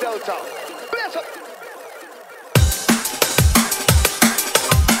 Thames Delta. Bless up!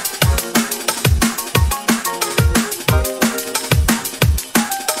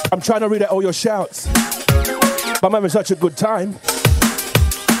 I'm trying to read out all your shouts. But I'm having such a good time.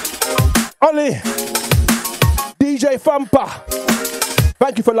 Ollie, DJ Fampa,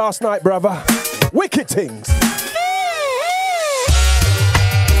 thank you for last night, brother. Wicked things.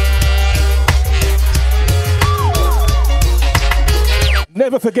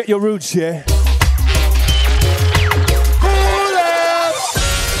 Never forget your roots, yeah?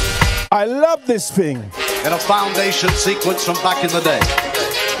 I love this thing. In a foundation sequence from back in the day.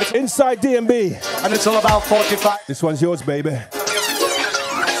 Inside DMB. And it's all about 45. This one's yours, baby.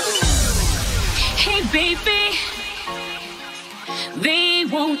 Hey, baby, they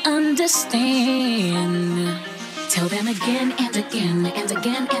won't understand. Tell them again and again and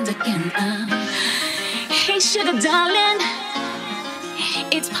again and again. Hey, sugar darling,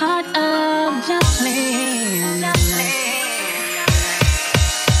 it's part of the plan.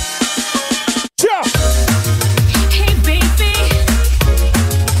 Jump!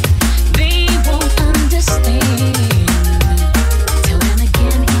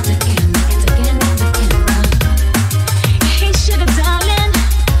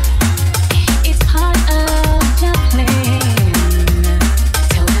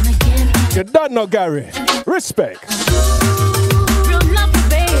 You don't know, Gary. Respect. Real love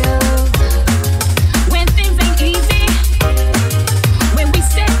prevails when things ain't easy. When we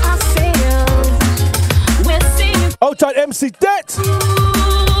set ourselves, we're singing. Old tight MC Debt.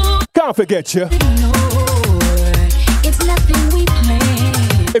 Can't forget you. It's nothing we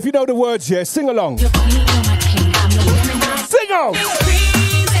plan. If you know the words, yeah, sing along. Sing on.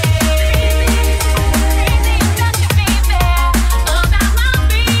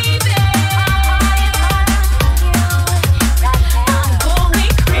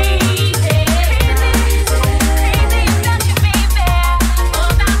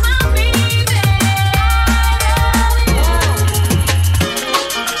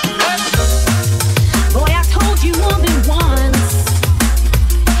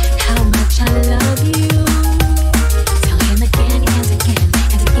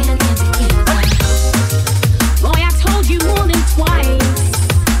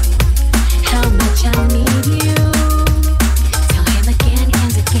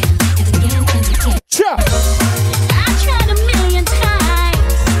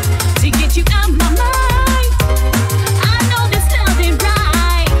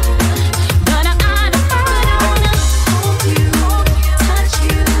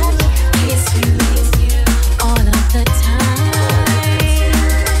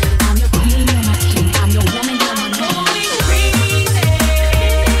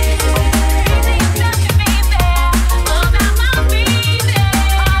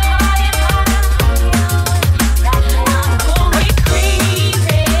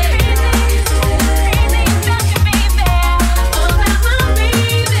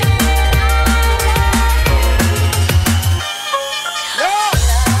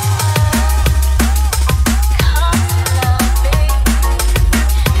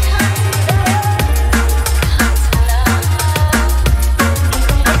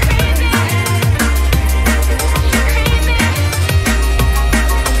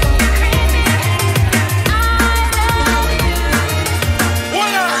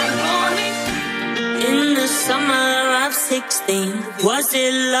 Was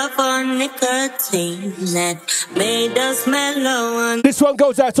it love or nicotine that made us mellow? This one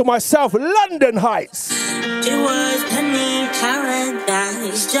goes out to my South London Heights. It was penny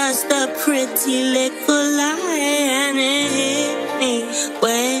paradise, just a pretty little lie, and it hit me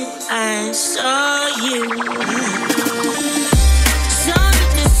when I saw you. Shoulder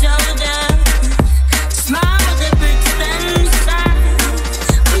to shoulder, smile with the Brixton side,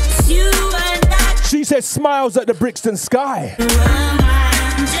 with you and I. She says smiles at the Brixton sky.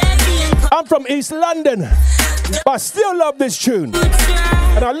 I'm from East London, but I still love this tune.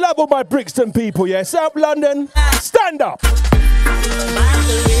 And I love all my Brixton people, yeah? South London, stand up. I'm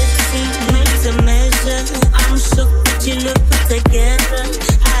shook that you look together.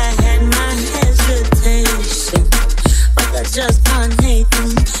 I had my hesitation, but I just can't hate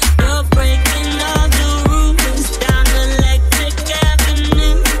them. You're breaking all the rules down Electric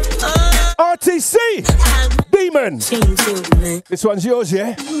Avenue. Oh, RTC, Demon. This one's yours,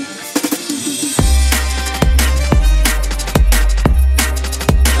 yeah?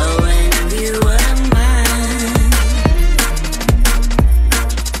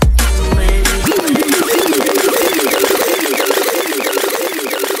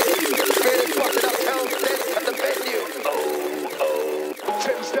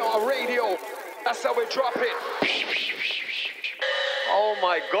 That's how we drop it. Oh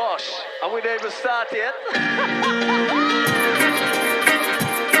my gosh. Are we not even start yet?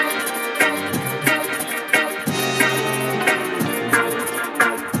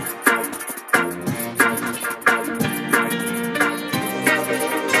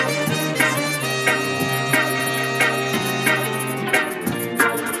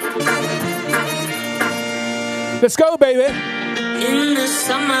 Let's go, baby. In the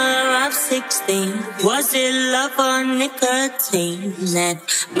summer of 16, was it love or nicotine that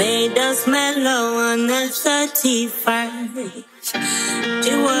made us mellow on the 31st?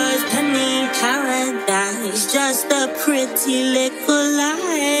 It was penny paradise, just a pretty little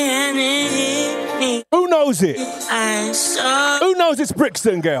lie, and it hit me. Who knows it? I saw. Who knows it's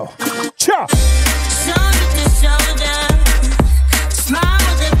Brixton, girl? Cha! Shoulder to shoulder, smile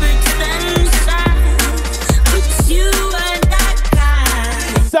with the Brixton side, with you and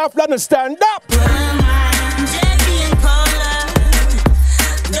South London, stand up.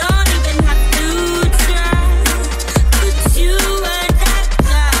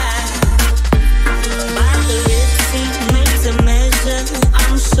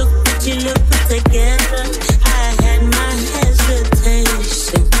 I'm shook that you look together. I had my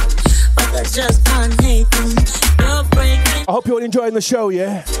hesitation, but I just can't hate them. You're breaking. I hope you're all enjoying the show,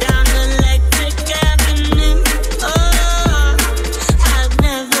 yeah? Down Electric Avenue.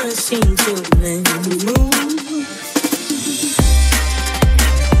 Seem to move.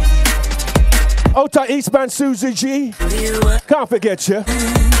 Old tight Eastman Susie G. Can't forget you.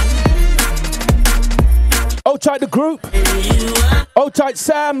 Old tight the group. Old tight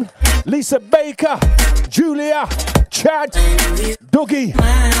Sam, Lisa Baker, Julia, Chad, Dougie.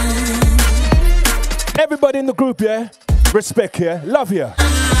 Everybody in the group, yeah? Respect, yeah? Love you.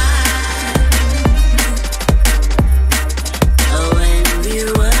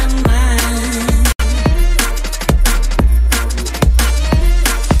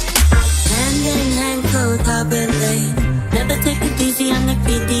 Never take it easy on the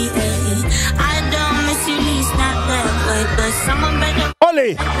PDA. I don't miss you, least not that way, but someone better.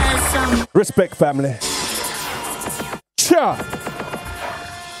 Ollie! Respect, family. Cha!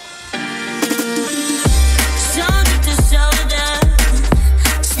 Shoulder to shoulder,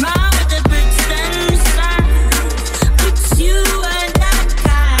 smile with the Brixton side, with you and that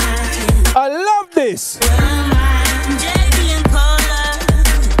guy. I love this!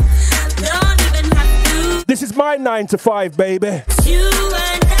 This is my 9 to 5, baby.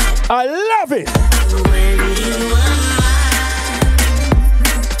 I love it.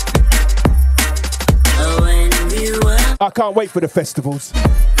 I can't wait for the festivals.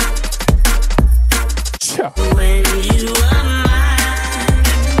 Cha.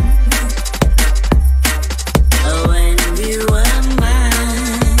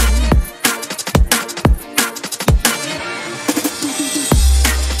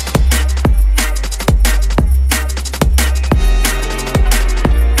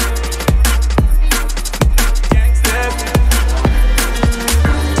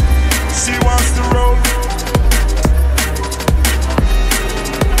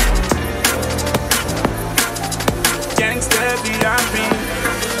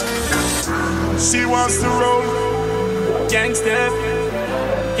 She wants to roll, gangsta,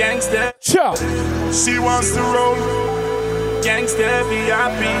 gangsta. Cha. She wants to roll, gangsta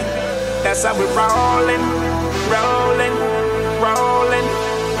VIP. That's how we're rolling, rolling, rolling.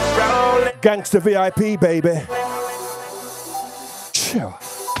 Gangster VIP, baby. Chill.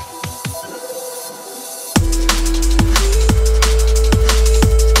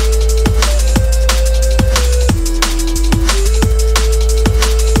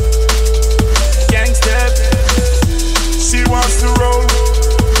 She wants to roll.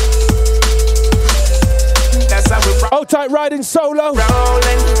 That's how we roll. Hold tight, riding solo.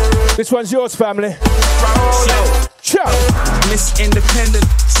 Rollin'. This one's yours, family. Rollin'. Ciao. Miss Independent,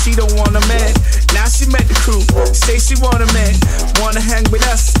 she don't want a man. Now she met the crew, say she want a man. Wanna hang with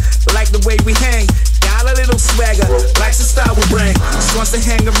us, like the way we hang. Got a little swagger, likes the style we bring. She wants to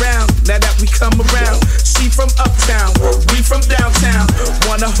hang around, now that we come around. She from uptown, we from downtown.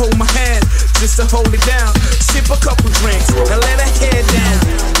 Wanna hold my hand, just to hold it down. Sip a couple drinks, and let her head down.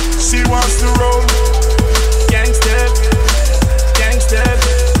 She wants to roll, gangster, gangster.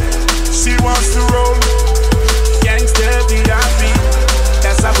 She wants to roll, gangster VIP.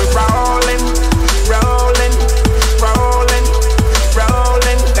 That's how we rollin', rollin', rollin',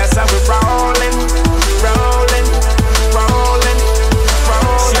 rollin'. That's how we rollin', rollin', rollin',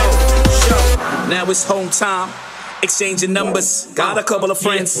 rollin'. Now it's home time. Exchanging numbers, got a couple of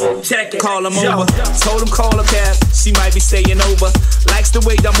friends. Check it, call them over. Told them call a cab, she might be staying over. Likes the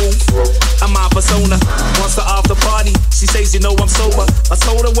way I move, I'm my persona. Wants to off the party, she says, you know I'm sober. I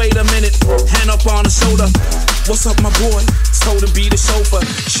told her, wait a minute, hand up on the shoulder. What's up, my boy? Told her be the chauffeur.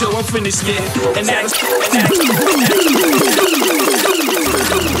 Sure, I'm finished, yeah. And that's she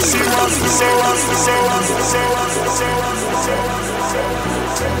wants to say.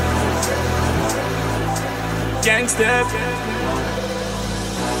 Gangster.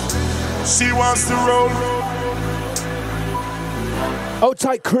 She wants to roll. Hold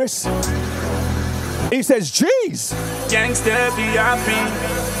tight, Chris. He says, jeez. Gangster VIP.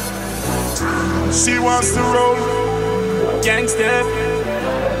 She wants to roll. Gangster.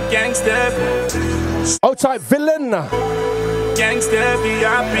 Gangster. Hold tight, Villain. Gangster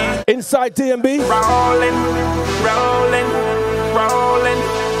VIP. Inside DMB. Rollin', rollin', rollin',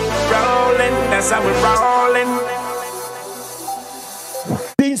 rollin'. That's how we rollin'.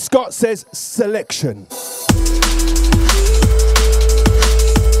 Dean Scott says selection.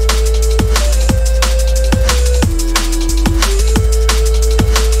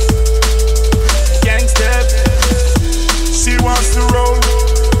 Gangster. She wants to roll.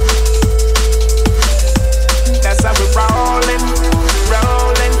 That's how we rollin',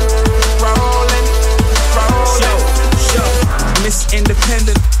 rollin', rollin', rollin'. Show. Miss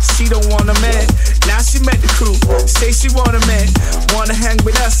Independent, she don't want a man. Now she met the crew, say she want a man. Wanna hang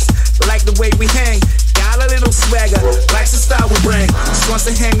with us, like the way we hang. Got a little swagger, likes the style we bring. She wants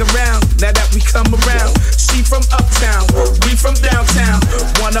to hang around, now that we come around. She from uptown, we from downtown.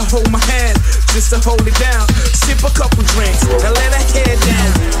 Wanna hold my hand, just to hold it down. Sip a couple drinks, and let her head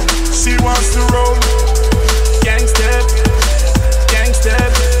down. She wants to roll, gangster, gangster.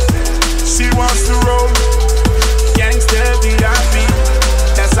 She wants to roll, gangster VIP.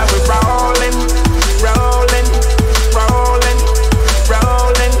 That's how we rollin', rollin', rollin',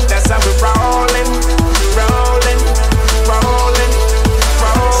 rollin'. That's how we rollin', rollin', rollin',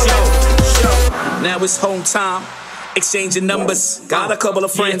 rollin'. Show. Now it's home time. Exchanging numbers, got a couple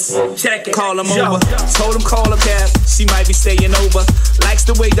of friends. Check it, call them over. Told them call a cab, she might be staying over. Likes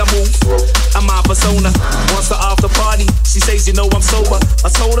the way I move, I'm my persona. Wants to off the party, she says, you know I'm sober. I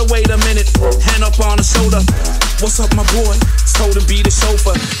told her, wait a minute, hand up on the shoulder. What's up, my boy? Told her be the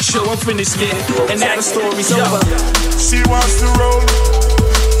chauffeur. Sure, I'm finished, yeah, and now the story's over. She wants to roll,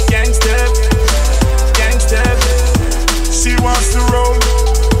 gangster, gangster. She wants to roll,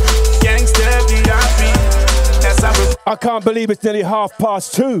 gangster VIP. I can't believe it's nearly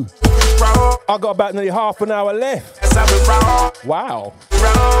 2:30. I got about nearly half an hour left. Wow.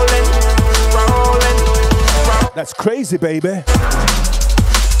 That's crazy, baby.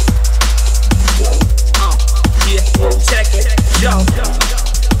 Yeah, check it, yo.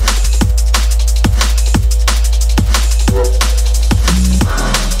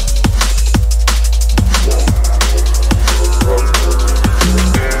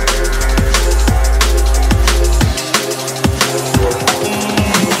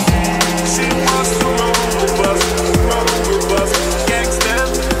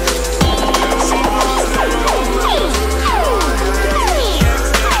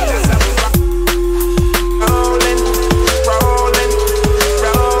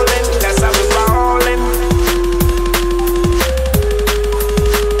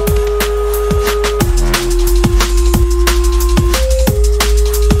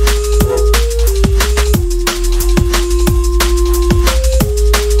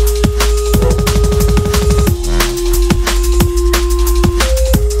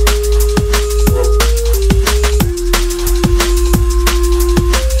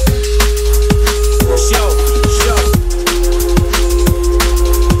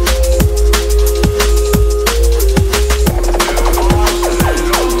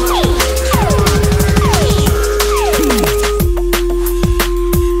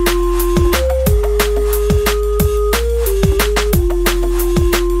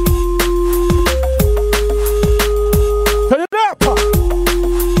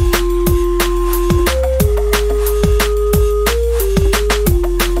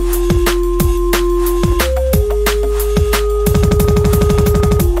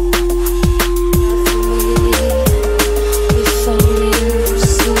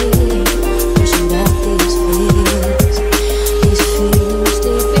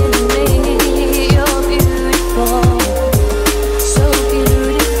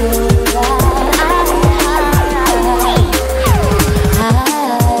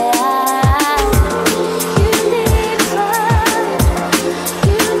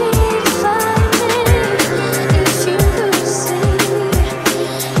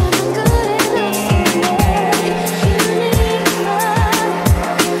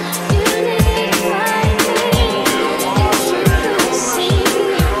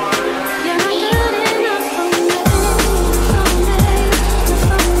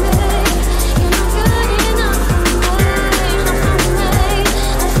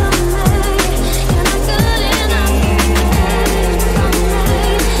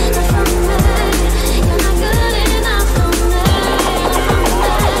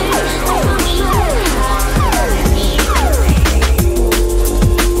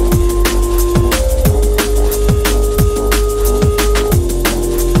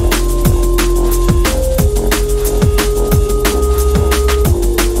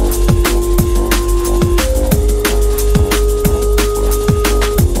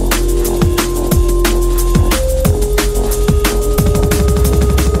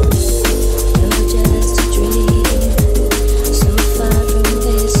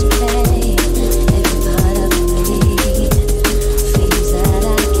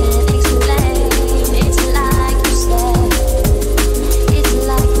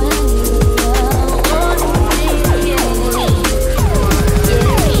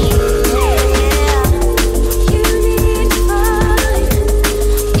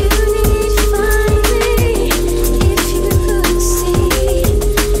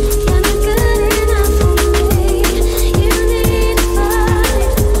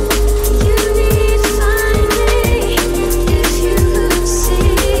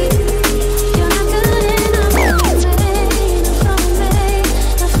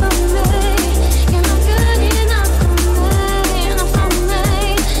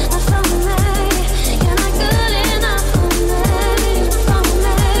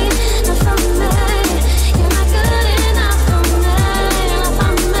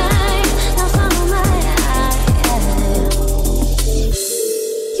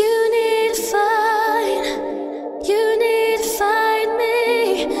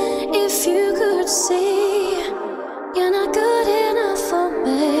 see you're not good enough for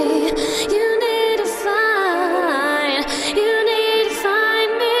me. You need to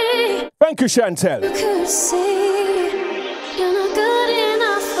find me. Thank you, Chantel. You could see you're not good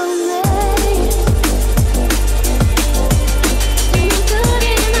enough for me.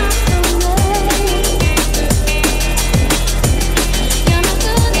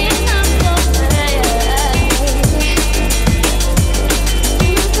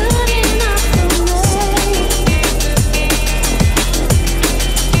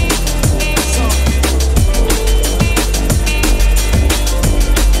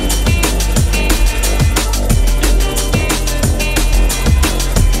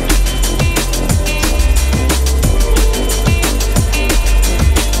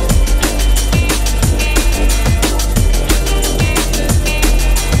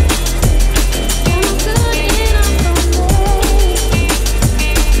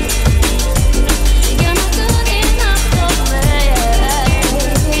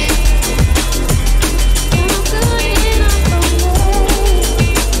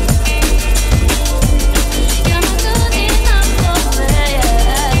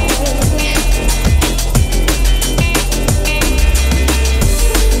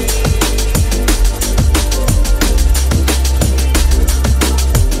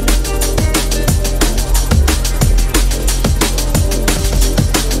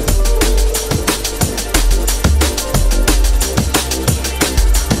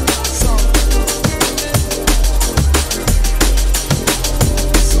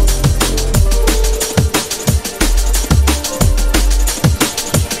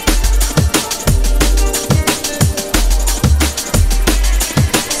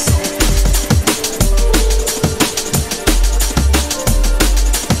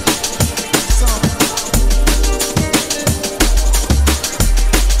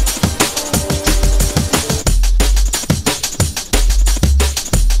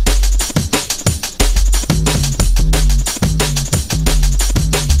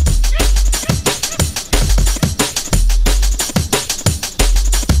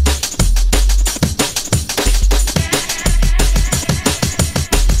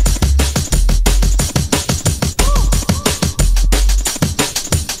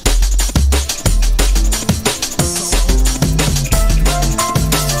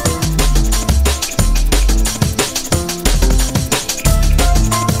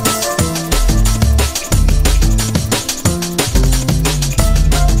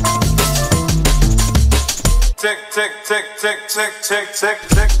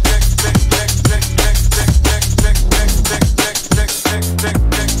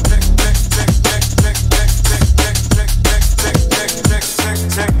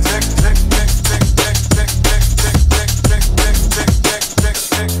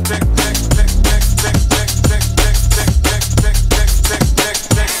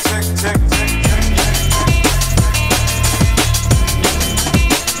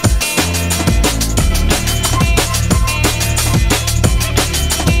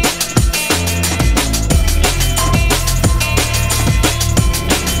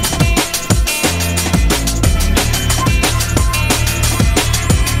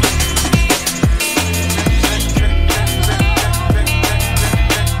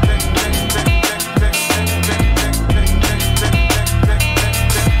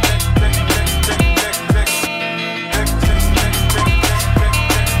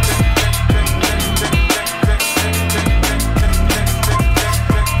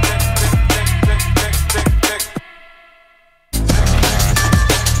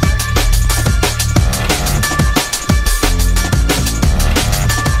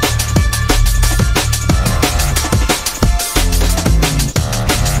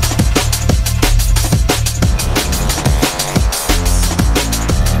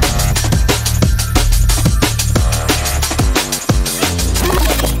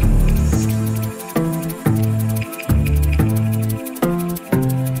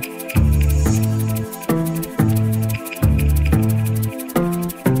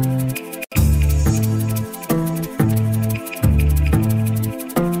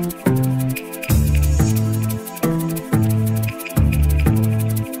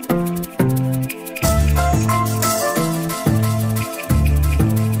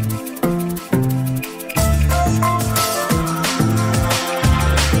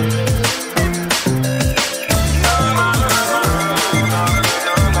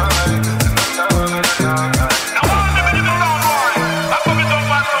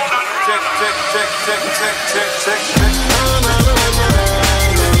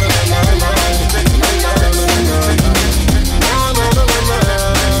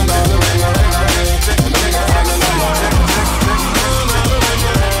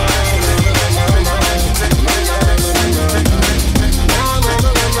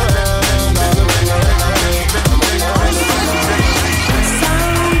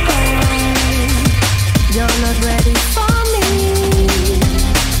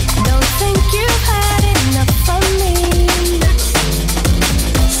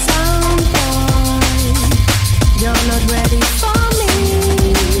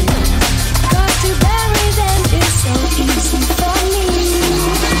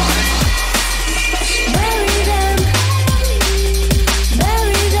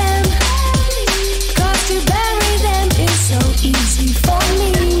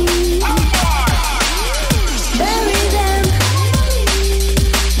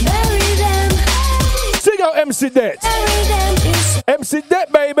 MC Det. MC Det,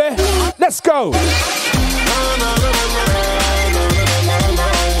 baby. Let's go.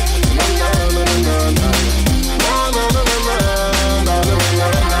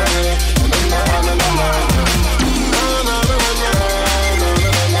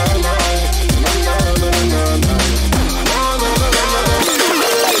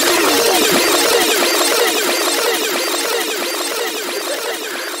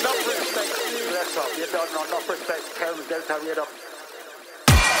 Enough respect, Thames Delta Radio.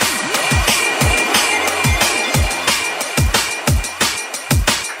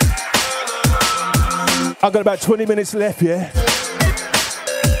 I've got about 20 minutes left, yeah?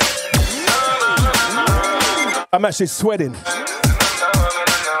 I'm actually sweating.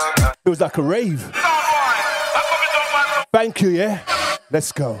 It was like a rave. Thank you, yeah?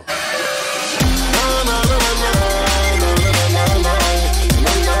 Let's go.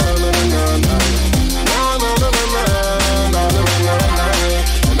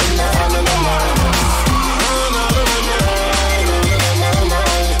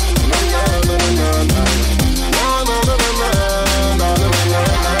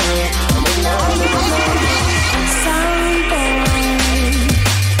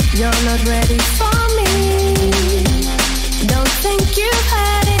 Ready for me. Don't think you've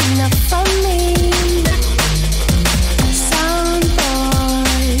had enough from me. Sound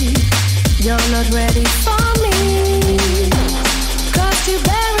boy, you're not ready for me. 'Cause to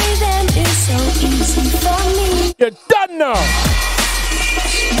bury them is so easy for me. You're done now.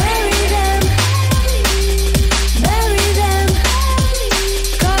 Bury them. Bury them.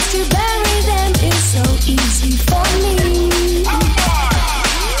 'Cause to bury them is so easy for me.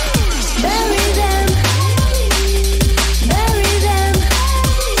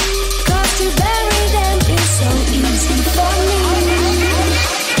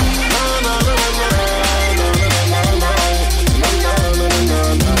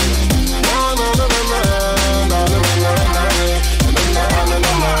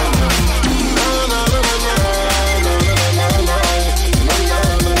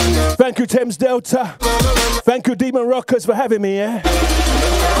 Thank you, Thames Delta. Thank you, Demon Rockers, for having me, yeah?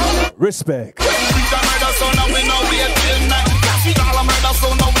 Respect.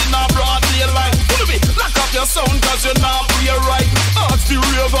 Lock up your sound, 'cause you're not real right. Ask the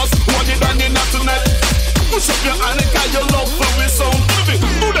real of us, what you done in the net. Push up your hand, 'cause you love for we sound.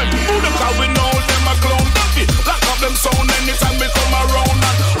 Move them, 'cause we know them a clown. Lock up them sound anytime we come around.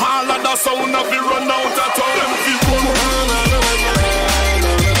 And all of the sound of you run out at all. Them people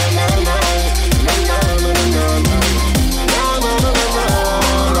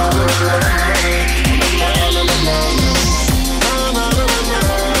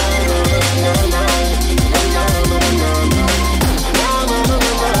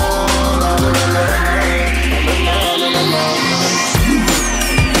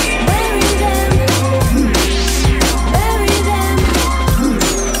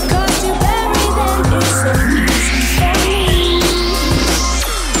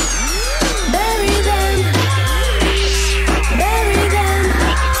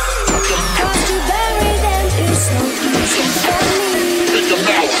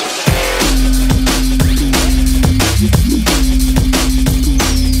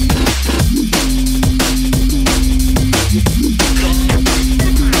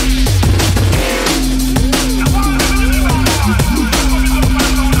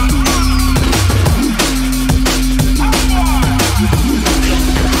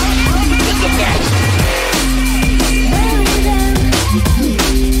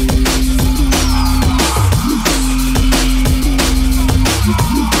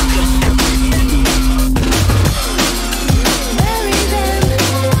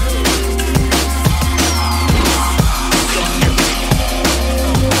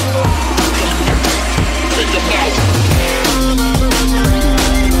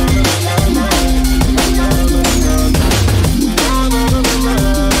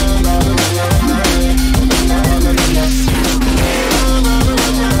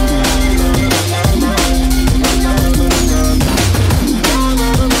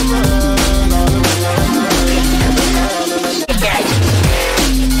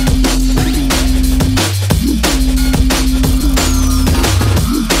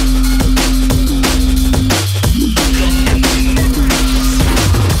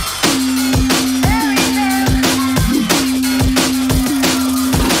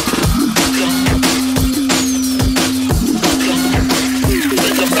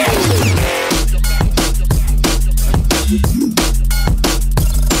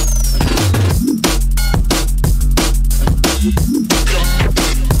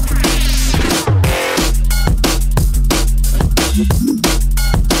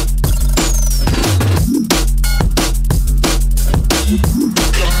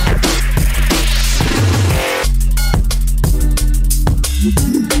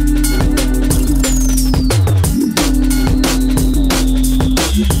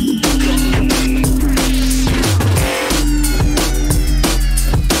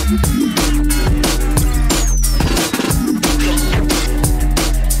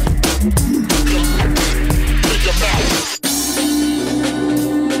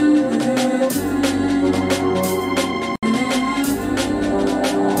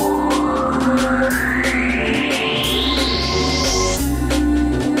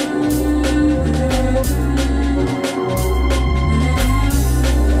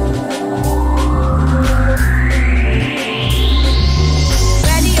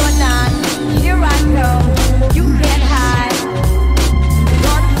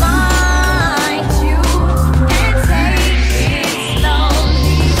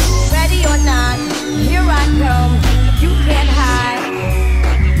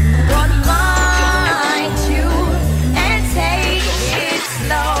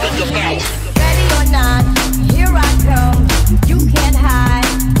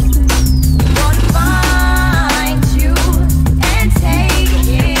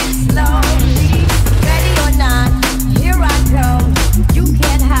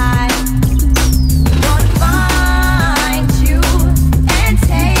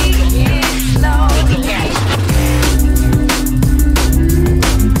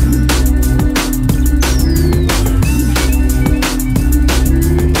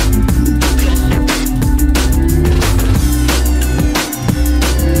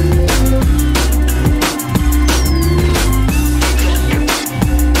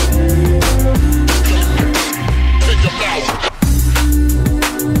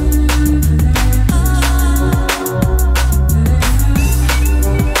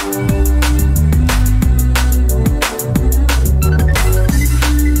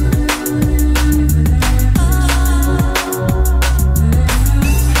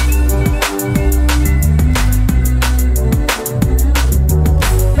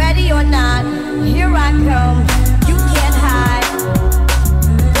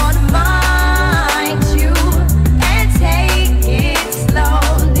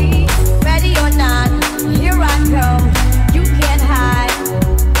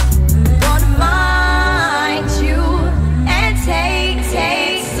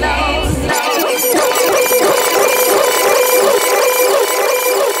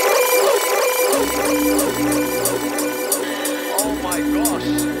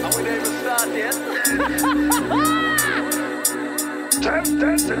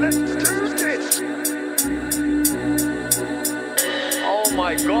dance and let's do this. Oh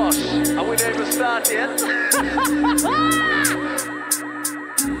my gosh, are we never start yet?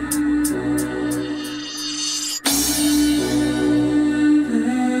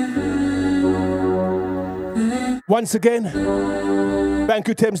 Once again, thank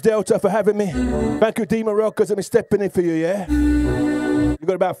you Thames Delta for having me. Thank you Demon Rockers, let me stepping in for you, yeah? You've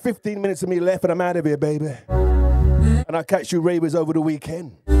got about 15 minutes of me left and I'm out of here, baby. And I'll catch you ravers over the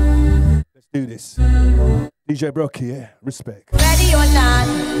weekend. Let's do this. DJ Brocky, yeah? Respect. Ready or not,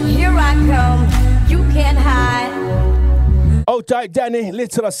 here I come. You can't hide. Oh, tight Danny,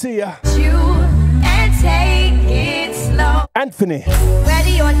 little I see ya. You and take it slow. Anthony.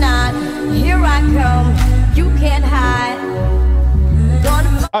 Ready or not, here I come. You can't hide.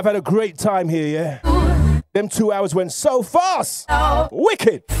 I've had a great time here, yeah? Them 2 hours went so fast.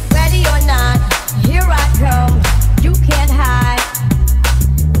 Wicked. Ready or not, here I come. You can't hide.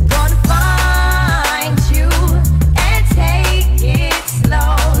 Gonna find you and take it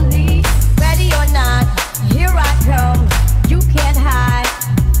slowly. Ready or not, here I come. You can't hide.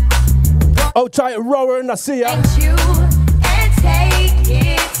 Oh, tight Rowan, I see ya. Find you and take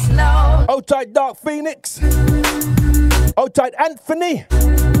it slow. Oh, tight Dark Phoenix. Oh, tight Anthony.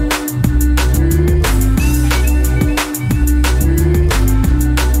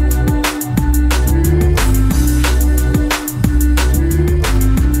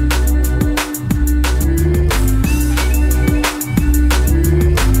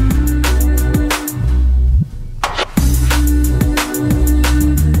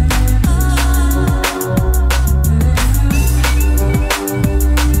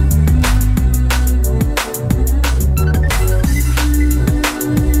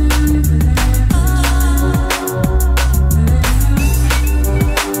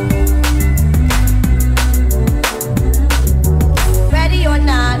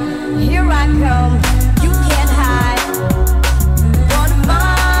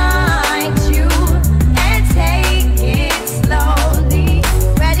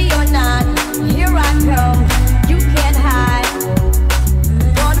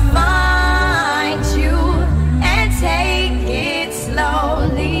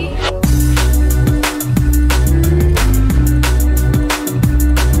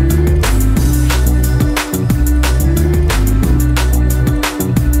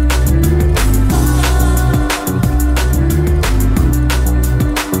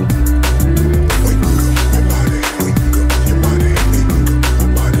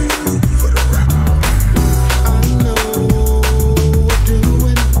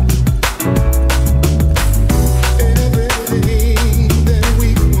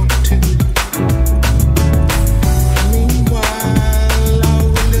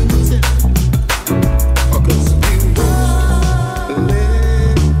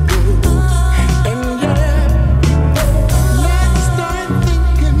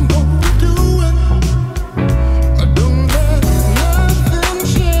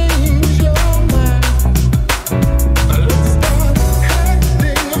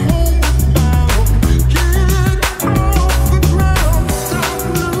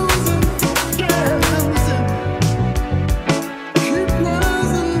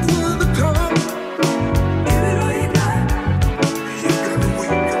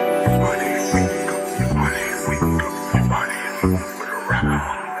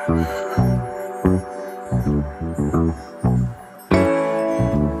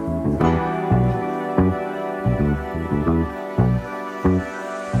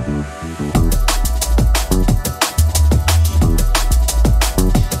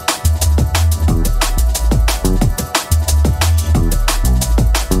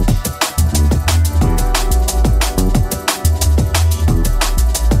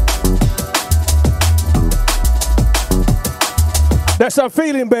 That's our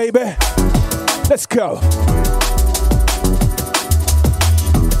feeling, baby. Let's go.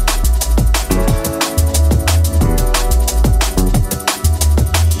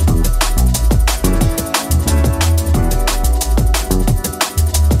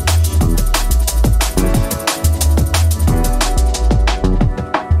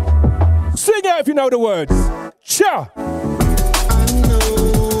 Sing out if you know the words. Cha!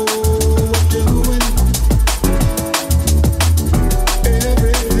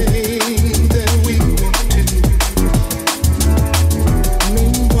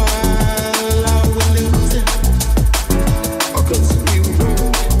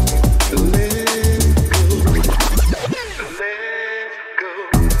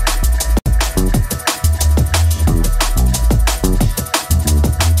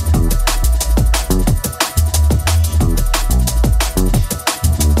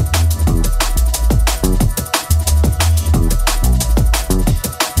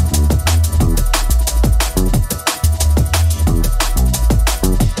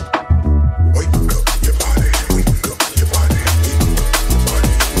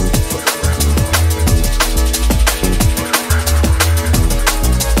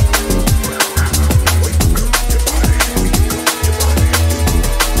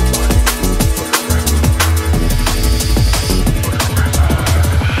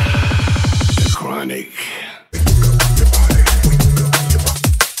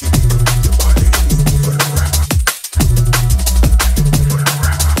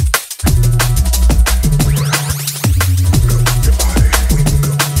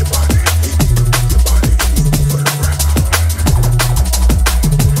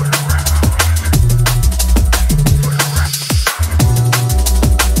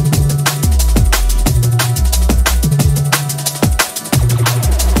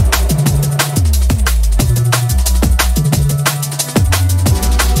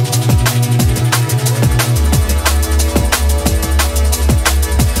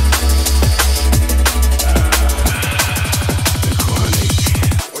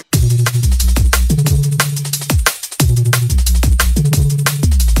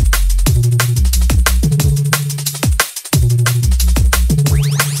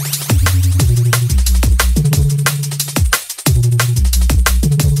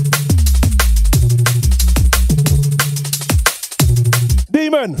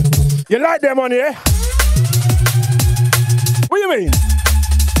 You like them on here? What do you mean?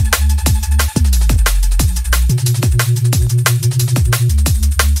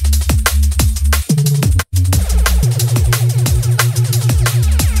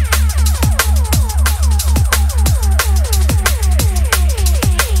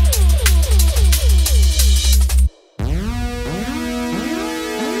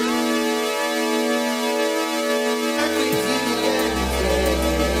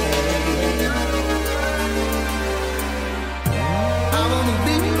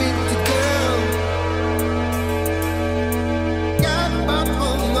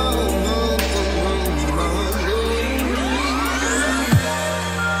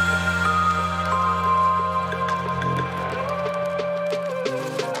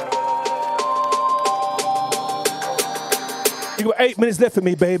 You got 8 minutes left for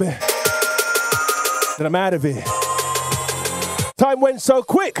me, baby. Then I'm out of here. Time went so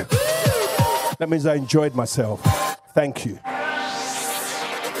quick. That means I enjoyed myself. Thank you.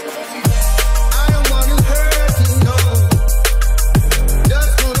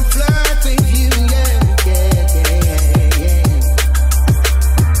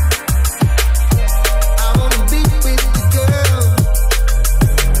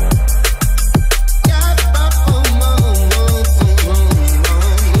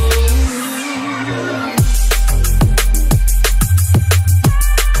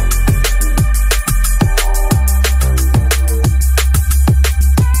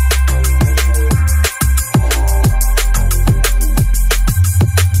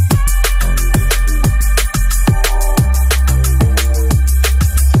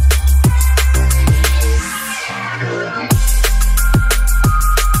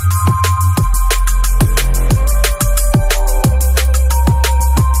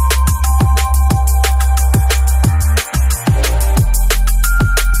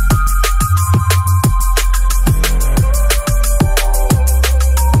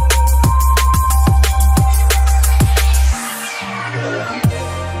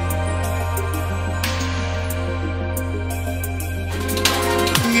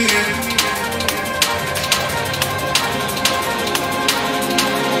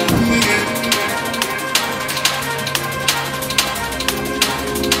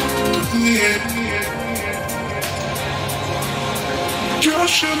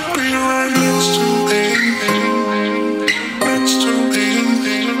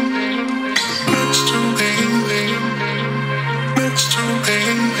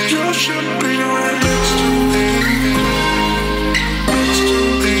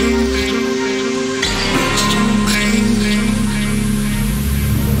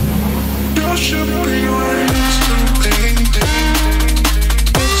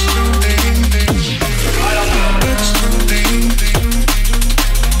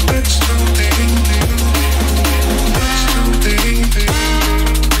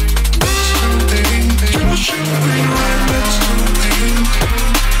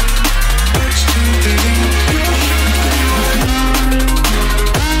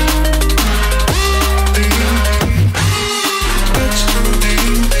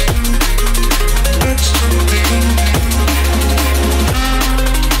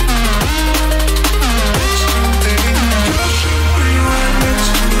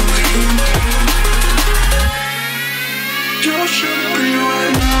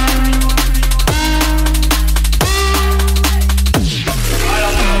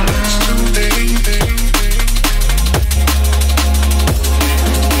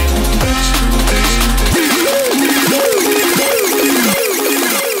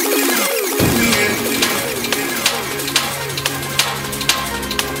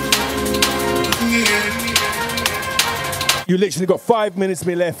 You literally got 5 minutes of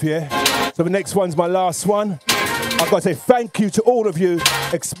me left here. So the next one's my last one. I've got to say thank you to all of you,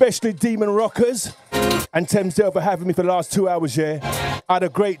 especially Demon Rockers and Thamesdale for having me for the last 2 hours here. I had a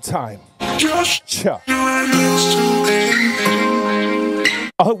great time. Cha.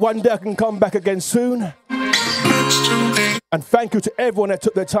 I hope one day I can come back again soon. And thank you to everyone that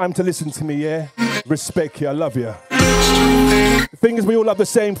took their time to listen to me, yeah? Respect you, I love you. The thing is, we all love the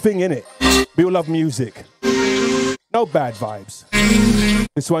same thing, innit? We all love music. No bad vibes.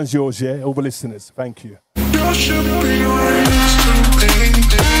 This one's yours, yeah? All the listeners, thank you.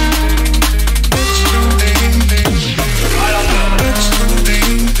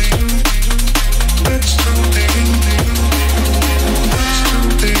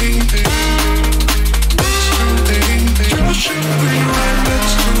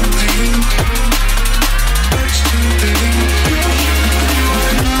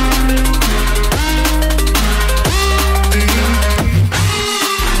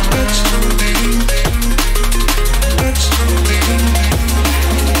 Let's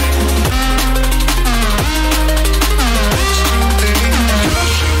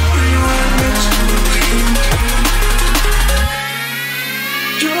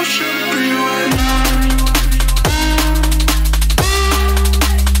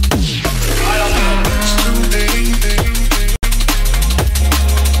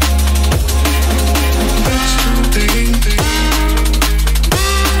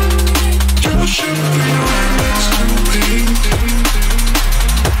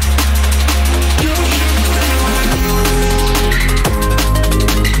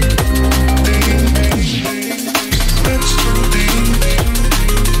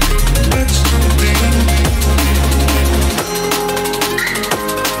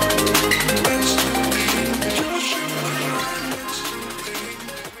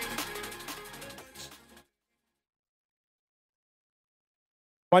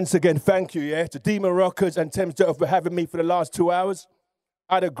Once again, thank you, yeah, to Demon Rockers and Thames Delta for having me for the last 2 hours.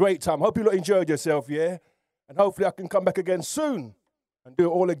 I had a great time. Hope you lot enjoyed yourself, yeah? And hopefully I can come back again soon and do it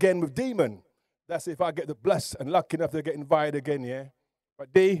all again with Demon. That's if I get the blessed and lucky enough to get invited again, yeah?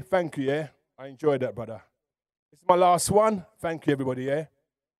 But D, thank you, yeah? I enjoyed that, brother. This is my last one. Thank you, everybody, yeah?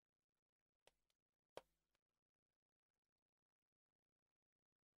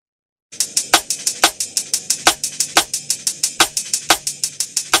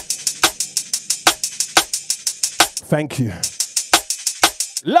 Thank you.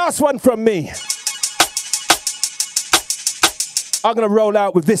 Last one from me. I'm going to roll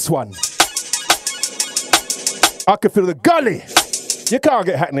out with this one. I can feel the gully. You can't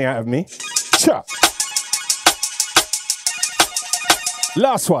get Hackney out of me. Chuck.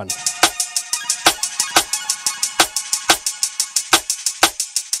 Last one.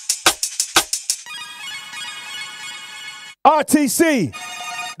 RTC.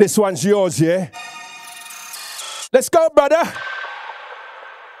 This one's yours, yeah? Let's go, brother.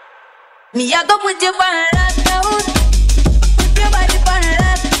 Me, I go put your body lockdown. Put your body on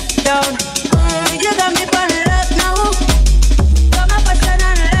lockdown. You got me on lock now. Come up and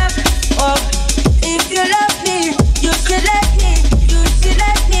lock. Oh, if you love me, you should let me. You should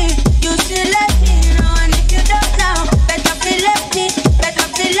let me. You should let me know. And if you don't now, better feel let me. Better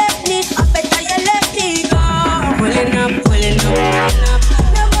feel let me. I better you let me go. Pulling up, pulling up.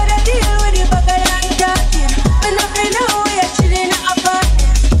 Nobody deal with the bugger and talking. When I feel know you're chilling at a party.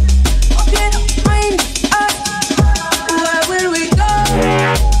 Hope you don't mind us. Where will we go?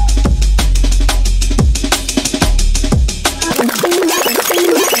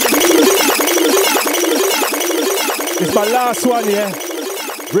 It's my last one, yeah?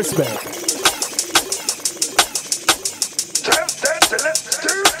 Respect. Let's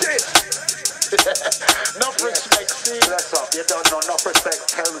do this. Enough respect, see. Bless up. You don't know enough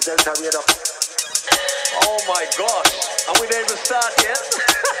respect. Thames Delta Radio. Oh my gosh. Are we able to start yet?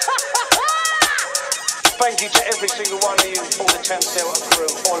 Thank you to every single one of you, all the Thames Delta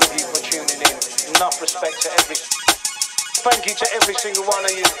crew, all of you for tuning in. Enough respect to every... Thank you to every single one of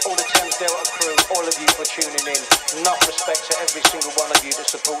you, all the Thames Delta crew, all of you for tuning in. Enough respect to every single one of you that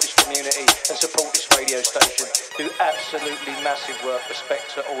support this community and support this radio station. Do absolutely massive work. Respect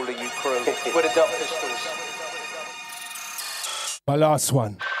to all of you crew. We're the Dark Pistols. My last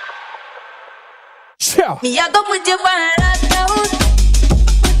one. Ciao. Me, I go put your body lockdown.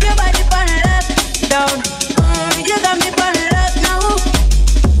 Put your body on lockdown. You got me on lock now.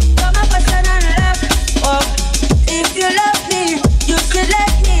 Come up and lock. Oh, if you love me, you should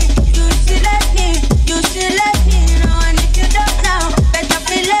let me. You should let me. You should let me know. And if you don't now, better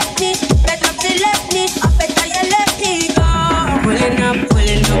feel let me. Better feel let me. I better you let me go. Pulling up,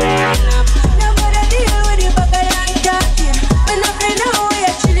 pulling up. Nobody deal with the bugger and talking. When I feel know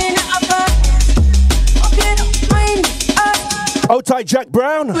you're chilling at a party. Hope you don't mind us. Hold tight, Jack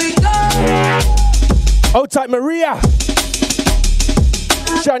Brown. We go. Hold tight, Maria.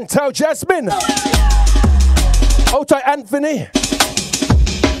 Chantel Jasmine. Hold tight, Anthony.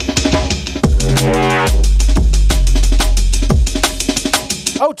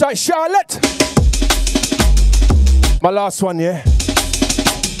 Hold tight, Charlotte. My last one, yeah?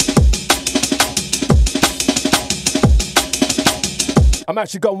 I'm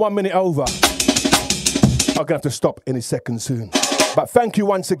actually going 1 minute over. I'm going to have to stop any second soon. But thank you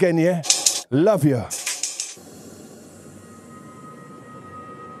once again, yeah? Love you.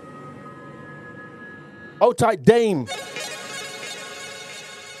 Hold tight, Dame.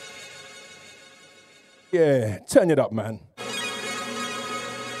 Yeah, turn it up, man.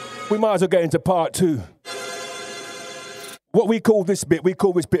 We might as well get into part 2. What we call this bit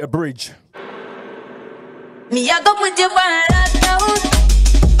a bridge. Me, I go put your body lockdown.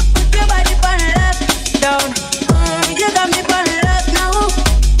 Put your body on lockdown. You got me on lock now.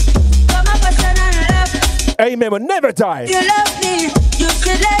 Come up and lock. Amen will never die. You love me, you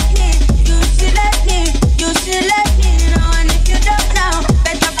should let me. You should let me. You should let me know. And if you don't now,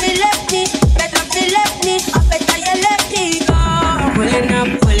 better feel let me. Better feel let me. I better you let me go. Pulling up,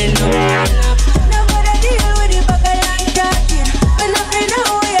 pulling up. Nobody deal with the bugger and talking. When I feel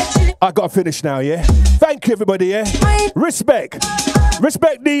know you're chilling. I gotta finish now, yeah? Thank you, everybody, yeah? Respect.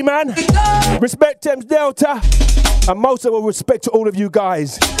 Respect, D-Man. Respect, Thames Delta. And most of all, respect to all of you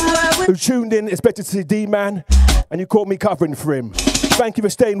guys who tuned in, expected to see D-Man, and you caught me covering for him. Thank you for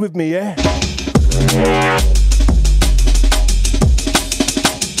staying with me, yeah?